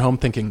driving it home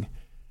thinking,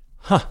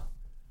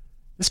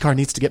 this car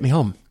needs to get me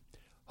home.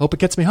 Hope it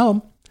gets me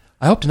home.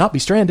 I hope to not be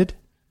stranded.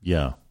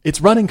 Yeah.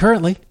 It's running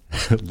currently.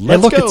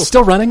 Let's go. It's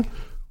still running.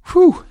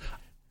 Whew.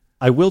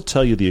 I will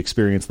tell you the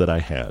experience that I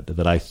had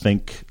that I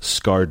think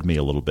scarred me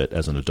a little bit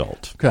as an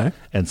adult. Okay.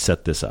 And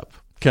set this up.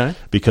 Okay.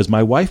 Because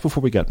my wife,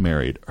 before we got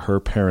married, her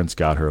parents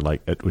got her,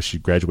 when she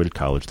graduated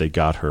college, they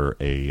got her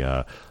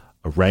a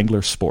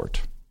Wrangler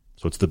Sport.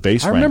 So it's the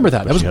base Wrangler. I remember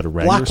that. That was she had a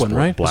black Sport, one,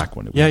 right? Black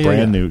one. It was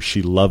brand new.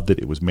 She loved it.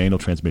 It was manual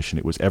transmission.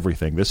 It was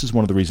everything. This is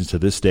one of the reasons to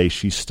this day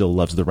she still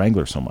loves the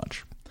Wrangler so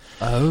much.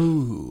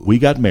 Oh. We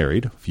got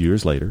married a few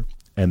years later.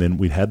 And then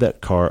we'd had that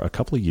car a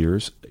couple of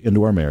years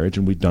into our marriage,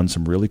 and we'd done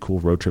some really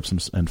cool road trips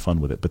and fun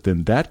with it. But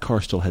then that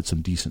car still had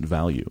some decent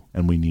value,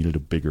 and we needed a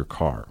bigger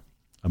car,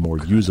 a more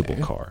usable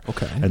car.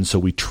 Okay. And so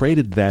we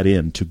traded that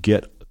in to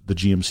get the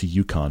GMC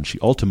Yukon she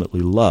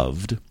ultimately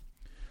loved,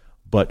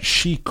 but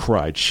she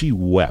cried. She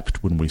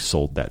wept when we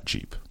sold that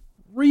Jeep.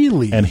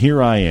 Really? And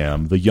here I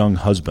am, the young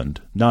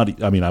husband.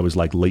 I was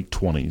like late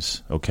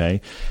 20s,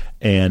 okay?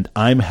 And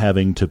I'm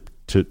having to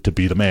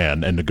be the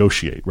man and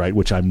negotiate, right?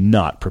 Which I'm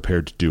not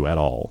prepared to do at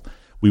all.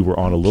 We were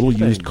on a little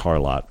used car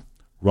lot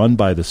run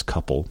by this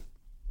couple.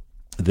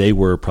 They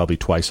were probably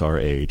twice our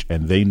age,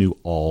 and they knew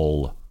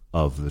all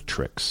of the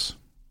tricks.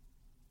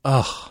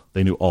 Ugh.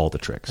 They knew all the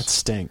tricks. That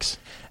stinks.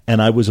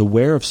 And I was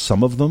aware of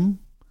some of them,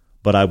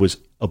 but I was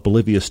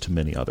oblivious to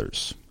many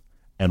others.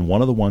 And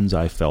one of the ones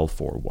I fell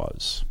for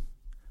was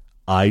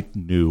I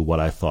knew what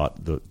I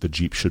thought the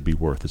Jeep should be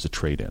worth as a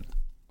trade-in.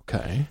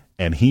 Okay.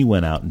 And he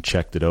went out and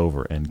checked it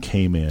over and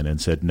came in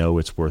and said, no,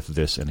 it's worth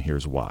this, and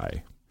here's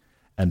why.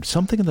 And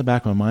something in the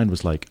back of my mind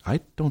was like,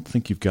 I don't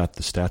think you've got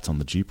the stats on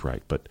the Jeep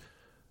right, but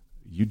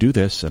you do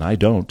this, and I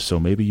don't, so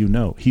maybe you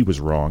know. He was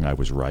wrong, I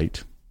was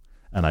right,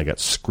 and I got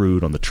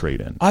screwed on the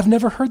trade-in. I've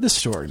never heard this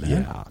story, man.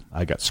 Yeah,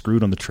 I got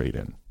screwed on the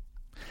trade-in.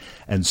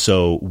 And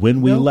so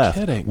when we left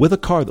with a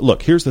car,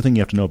 look, here's the thing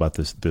you have to know about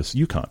this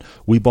Yukon.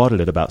 We bought it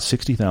at about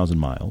 60,000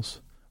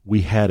 miles.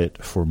 We had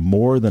it for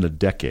more than a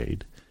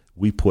decade.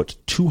 We put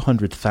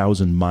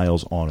 200,000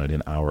 miles on it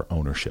in our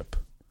ownership.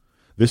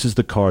 This is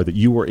the car that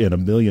you were in a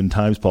million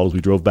times, Paul, as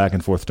we drove back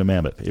and forth to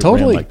Mammoth. It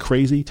ran like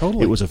crazy.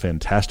 Totally. It was a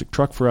fantastic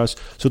truck for us.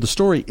 So the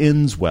story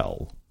ends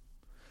well.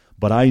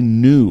 But I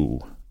knew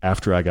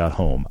after I got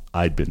home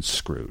I'd been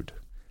screwed.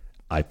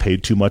 I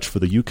paid too much for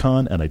the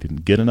Yukon, and I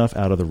didn't get enough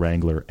out of the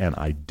Wrangler, and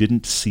I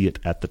didn't see it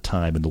at the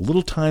time. And the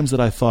little times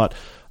that I thought,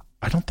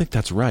 I don't think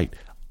that's right,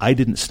 I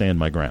didn't stand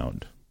my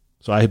ground.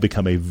 So I have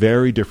become a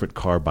very different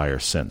car buyer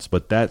since,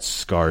 but that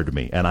scarred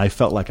me, and I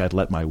felt like I'd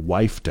let my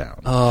wife down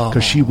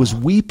because she was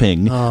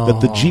weeping that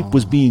the Jeep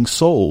was being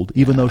sold,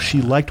 even though she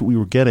liked what we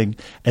were getting,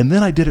 and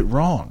then I did it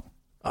wrong.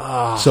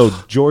 So,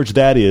 George,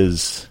 that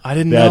is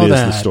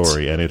the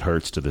story, and it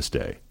hurts to this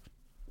day.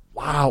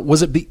 Wow.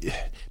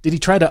 Did he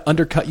try to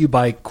undercut you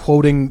by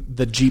quoting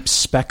the Jeep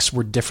specs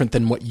were different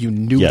than what you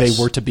knew they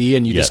were to be,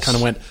 and you just kind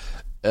of went,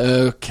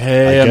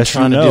 okay, I'm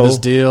trying to do this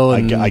deal.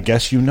 And I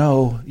guess you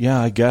know. Yeah,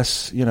 I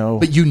guess, you know.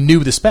 But you knew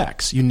the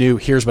specs. You knew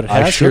here's what it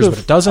has, here's what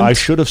it doesn't. I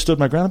should have stood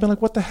my ground and been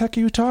like, what the heck are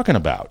you talking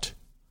about?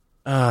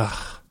 That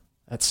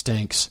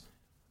stinks.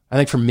 I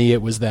think for me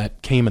it was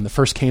that Cayman, the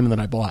first Cayman that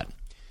I bought.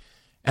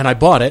 And I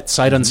bought it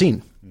sight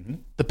unseen. Mm-hmm.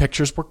 The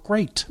pictures were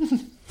great.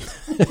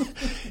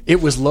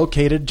 It was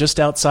located just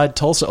outside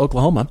Tulsa,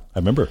 Oklahoma. I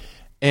remember.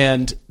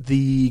 And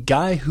the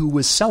guy who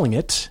was selling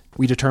it,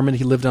 we determined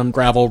he lived on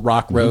gravel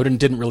rock road and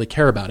didn't really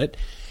care about it.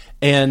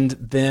 And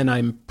then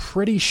I'm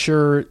pretty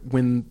sure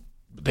when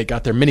they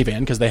got their minivan,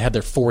 because they had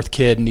their fourth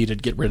kid and needed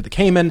to get rid of the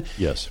Cayman.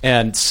 Yes.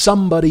 And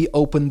somebody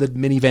opened the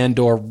minivan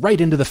door right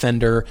into the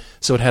fender,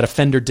 so it had a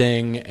fender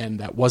ding, and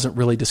that wasn't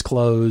really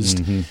disclosed.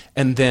 Mm-hmm.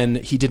 And then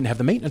he didn't have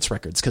the maintenance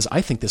records, because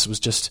I think this was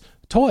just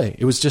toy.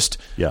 It was just,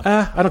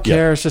 I don't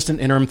care. It's just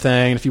an interim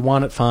thing. If you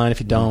want it, fine. If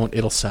you don't,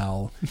 it'll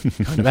sell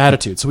kind of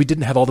attitude. So we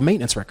didn't have all the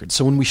maintenance records.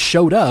 So when we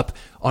showed up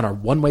on our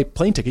one-way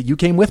plane ticket, you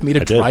came with me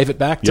to drive it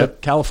back to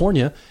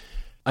California.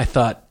 I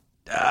thought,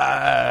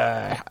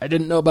 I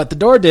didn't know about the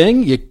door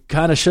ding. You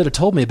kind of should have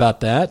told me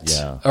about that.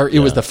 Yeah. Or it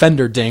was the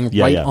fender ding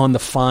on the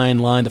fine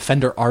line, the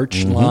fender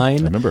arch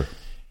line. I remember.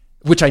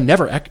 Which I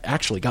never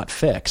actually got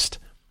fixed.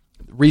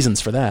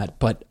 Reasons for that.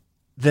 But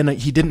then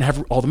he didn't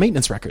have all the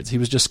maintenance records. He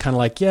was just kind of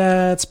like,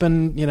 it's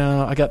been,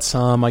 I got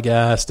some, I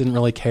guess. Didn't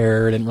really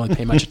care. Didn't really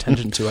pay much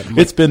attention to it.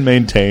 It's been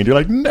maintained. You're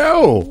like,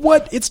 no.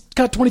 What? It's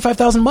got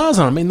 25,000 miles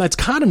on it. I mean, that's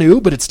kind of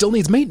new, but it still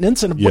needs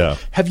maintenance. And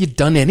have you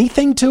done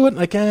anything to it?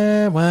 Like,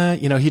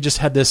 he just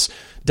had this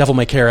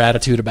devil-may-care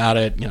attitude about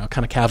it,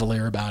 kind of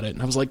cavalier about it.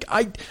 And I was like,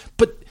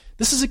 but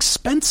this is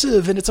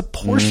expensive, and it's a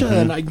Porsche,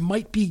 and I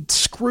might be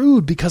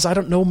screwed because I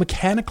don't know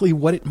mechanically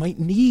what it might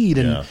need.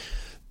 And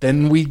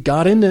then we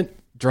got in it.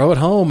 Drove it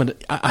home, and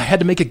I had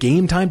to make a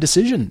game time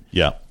decision.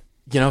 Yeah.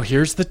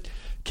 Here's the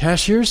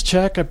cashier's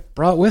check I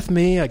brought with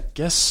me. I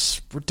guess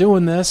we're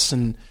doing this,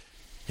 and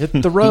hit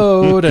the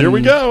road. Here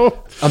we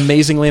go.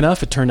 Amazingly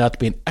enough, it turned out to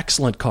be an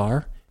excellent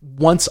car.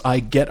 Once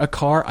I get a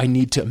car, I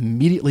need to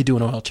immediately do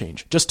an oil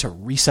change just to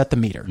reset the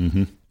meter.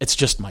 Mm-hmm. It's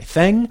just my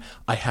thing.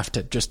 I have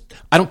to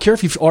I don't care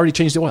if you've already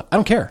changed the oil. I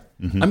don't care.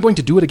 Mm-hmm. I'm going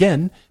to do it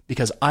again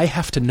because I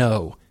have to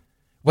know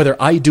whether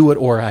I do it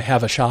or I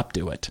have a shop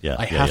do it.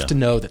 I have to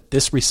know that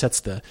this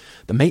resets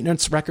the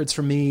maintenance records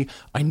for me.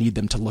 I need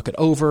them to look it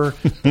over.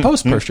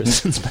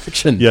 Post-purchase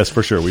inspection. Yes,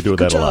 for sure. We do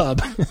that a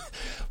lot.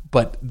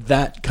 But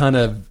that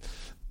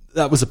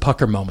was a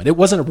pucker moment. It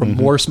wasn't a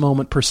remorse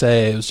moment per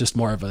se. It was just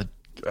more of a,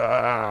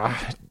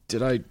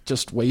 did I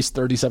just waste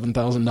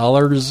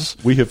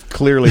 $37,000? We have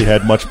clearly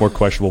had much more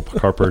questionable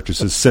car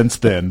purchases since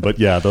then. But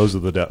those are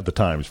the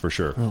times for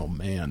sure. Oh,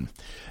 man.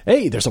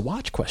 Hey, there's a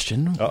watch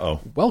question. Uh-oh.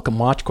 Welcome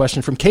watch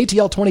question from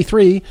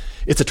KTL23.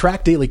 It's a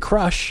track daily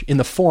crush in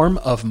the form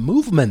of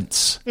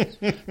movements.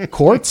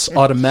 Quartz,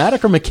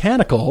 automatic or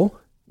mechanical?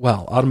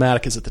 Well,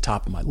 automatic is at the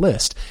top of my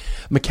list.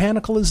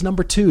 Mechanical is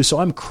number 2, so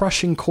I'm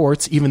crushing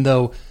quartz, even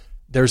though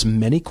there's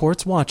many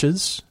quartz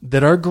watches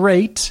that are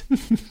great,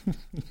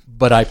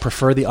 but I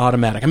prefer the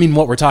automatic. I mean,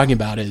 what we're talking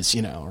about is,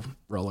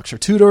 Rolex or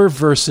Tudor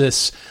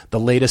versus the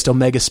latest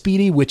Omega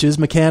Speedy, which is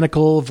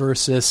mechanical,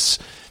 versus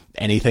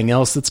anything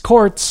else that's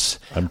quartz.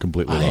 I'm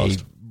completely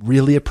lost.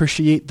 Really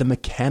appreciate the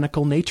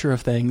mechanical nature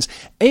of things.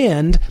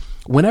 And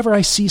whenever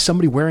I see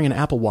somebody wearing an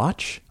Apple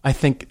Watch, I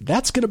think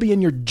that's going to be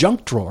in your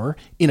junk drawer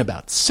in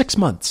about 6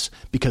 months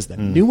because the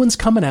new one's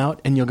coming out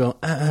and you'll go,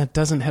 it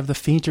doesn't have the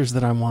features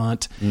that I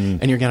want.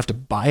 And you're going to have to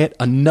buy it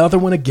another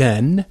one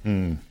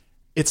again.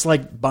 It's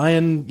like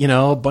buying,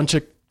 a bunch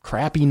of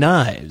crappy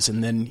knives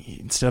and then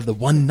instead of the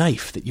one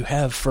knife that you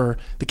have for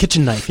the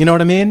kitchen knife, you know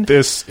what I mean?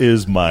 This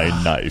is my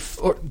knife.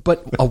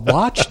 But a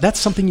watch, that's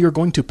something you're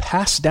going to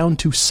pass down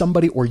to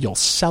somebody or you'll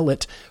sell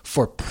it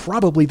for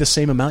probably the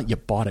same amount you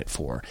bought it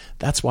for.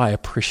 That's why I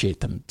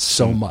appreciate them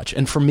so much.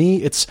 And for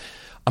me,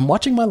 I'm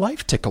watching my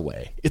life tick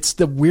away. It's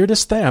the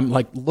weirdest thing. I'm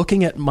like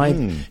looking at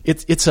my,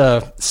 it's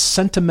a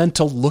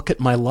sentimental look at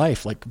my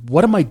life. Like,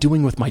 what am I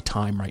doing with my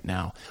time right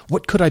now?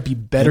 What could I be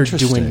better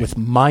doing with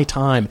my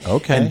time?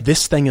 Okay. And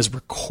this thing is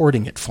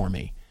recording it for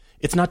me.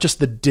 It's not just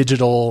the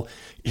digital,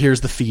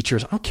 here's the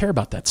features. I don't care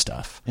about that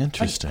stuff.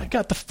 Interesting. I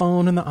got the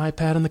phone and the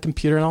iPad and the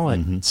computer and all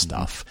that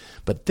stuff.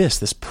 But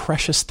this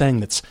precious thing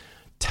that's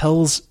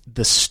tells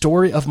the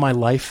story of my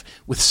life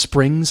with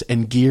springs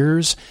and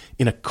gears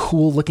in a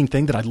cool looking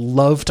thing that I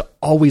love to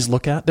always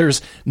look at.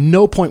 There's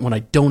no point when I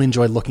don't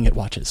enjoy looking at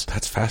watches.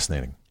 That's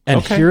fascinating.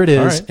 And here it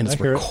is, and it's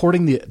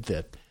recording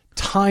the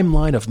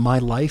timeline of my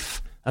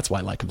life. That's why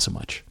I like them so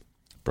much.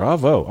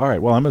 Bravo. All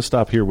right, well, I'm going to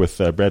stop here with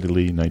Bradley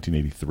Lee,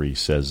 1983,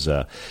 says,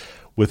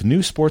 with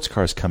new sports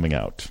cars coming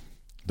out,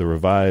 the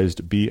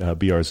revised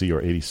BRZ or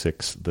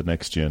 86, the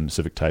next-gen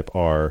Civic Type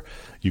R,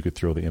 you could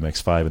throw the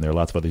MX-5 in there,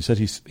 lots of others.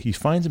 He said he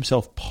finds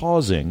himself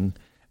pausing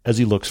as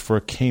he looks for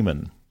a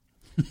Cayman.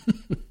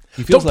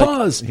 Don't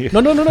pause.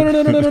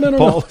 No.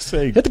 Paul is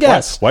saying, hit the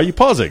gas. Why are you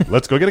pausing?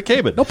 Let's go get a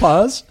Cayman. No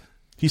pause.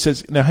 He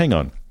says, now hang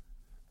on.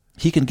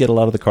 He can get a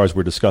lot of the cars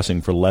we're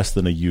discussing for less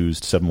than a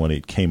used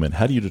 718 Cayman.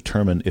 How do you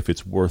determine if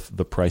it's worth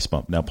the price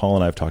bump? Now, Paul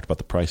and I have talked about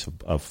the price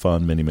of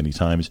fun many, many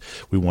times.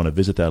 We want to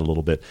visit that a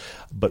little bit.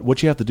 But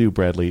what you have to do,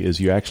 Bradley,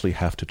 is you actually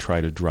have to try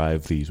to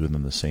drive these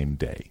within the same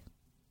day.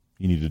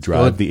 You need to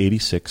drive the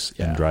 86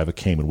 and drive a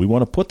Cayman. We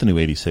want to put the new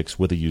 86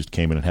 with a used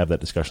Cayman and have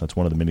that discussion. That's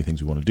one of the many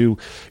things we want to do.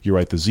 You're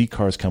right. The Z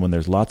cars coming.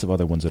 There's lots of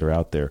other ones that are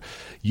out there.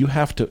 You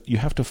have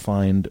to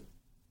find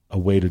a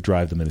way to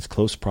drive them in as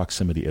close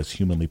proximity as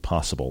humanly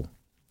possible.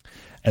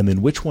 And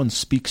then which one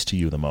speaks to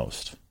you the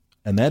most?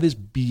 And that is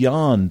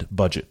beyond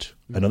budget.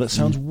 I know that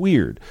sounds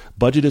weird.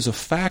 Budget is a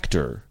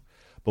factor,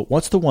 but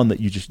what's the one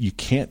that you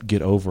can't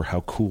get over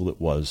how cool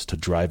it was to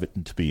drive it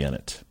and to be in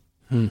it?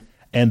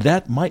 And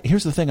that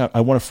here's the thing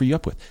I want to free you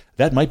up with.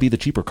 That might be the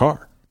cheaper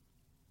car.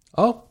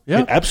 Oh,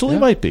 yeah. It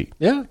absolutely might be.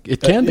 Yeah,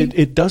 it can be.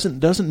 It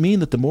doesn't mean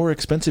that the more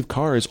expensive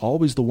car is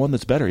always the one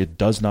that's better. It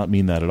does not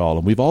mean that at all.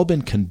 And we've all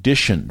been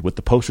conditioned with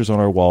the posters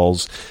on our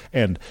walls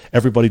and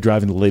everybody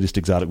driving the latest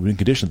exotic. We've been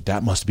conditioned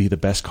that must be the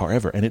best car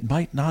ever. And it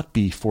might not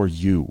be for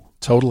you.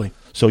 Totally.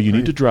 So you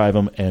need to drive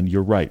them, and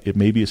you're right. It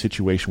may be a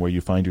situation where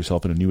you find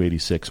yourself in a new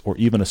 86 or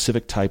even a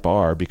Civic Type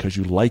R because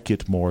you like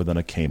it more than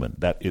a Cayman.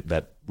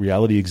 That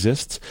reality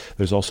exists.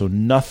 There's also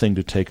nothing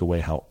to take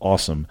away how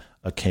awesome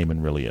a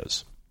Cayman really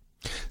is.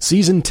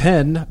 Season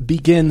 10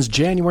 begins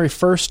January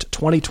 1st,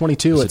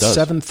 2022 at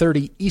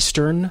 7:30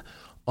 Eastern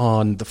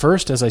on the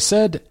 1st. As I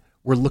said,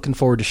 we're looking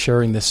forward to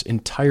sharing this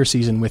entire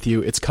season with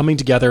you. It's coming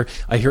together.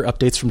 I hear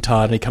updates from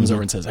Todd, and he comes over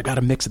and says, I got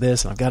to mix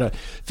this, and I've got a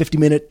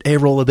 50-minute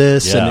A-roll of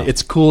this. Yeah. And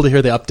it's cool to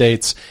hear the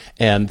updates.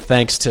 And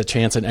thanks to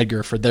Chance and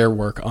Edgar for their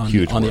work on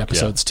the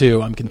episodes,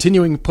 too. I'm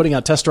continuing putting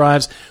out test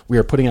drives. We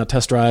are putting out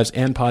test drives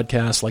and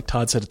podcasts, like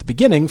Todd said at the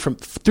beginning,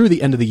 through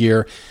the end of the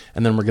year.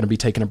 And then we're going to be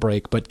taking a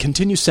break. But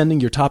continue sending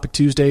your Topic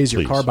Tuesdays,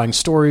 your car buying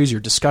stories,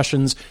 your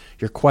discussions,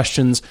 your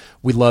questions.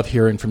 We love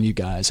hearing from you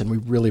guys, and we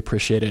really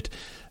appreciate it.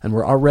 And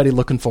we're already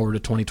looking forward to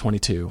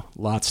 2022.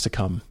 Lots to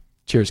come.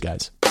 Cheers,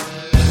 guys.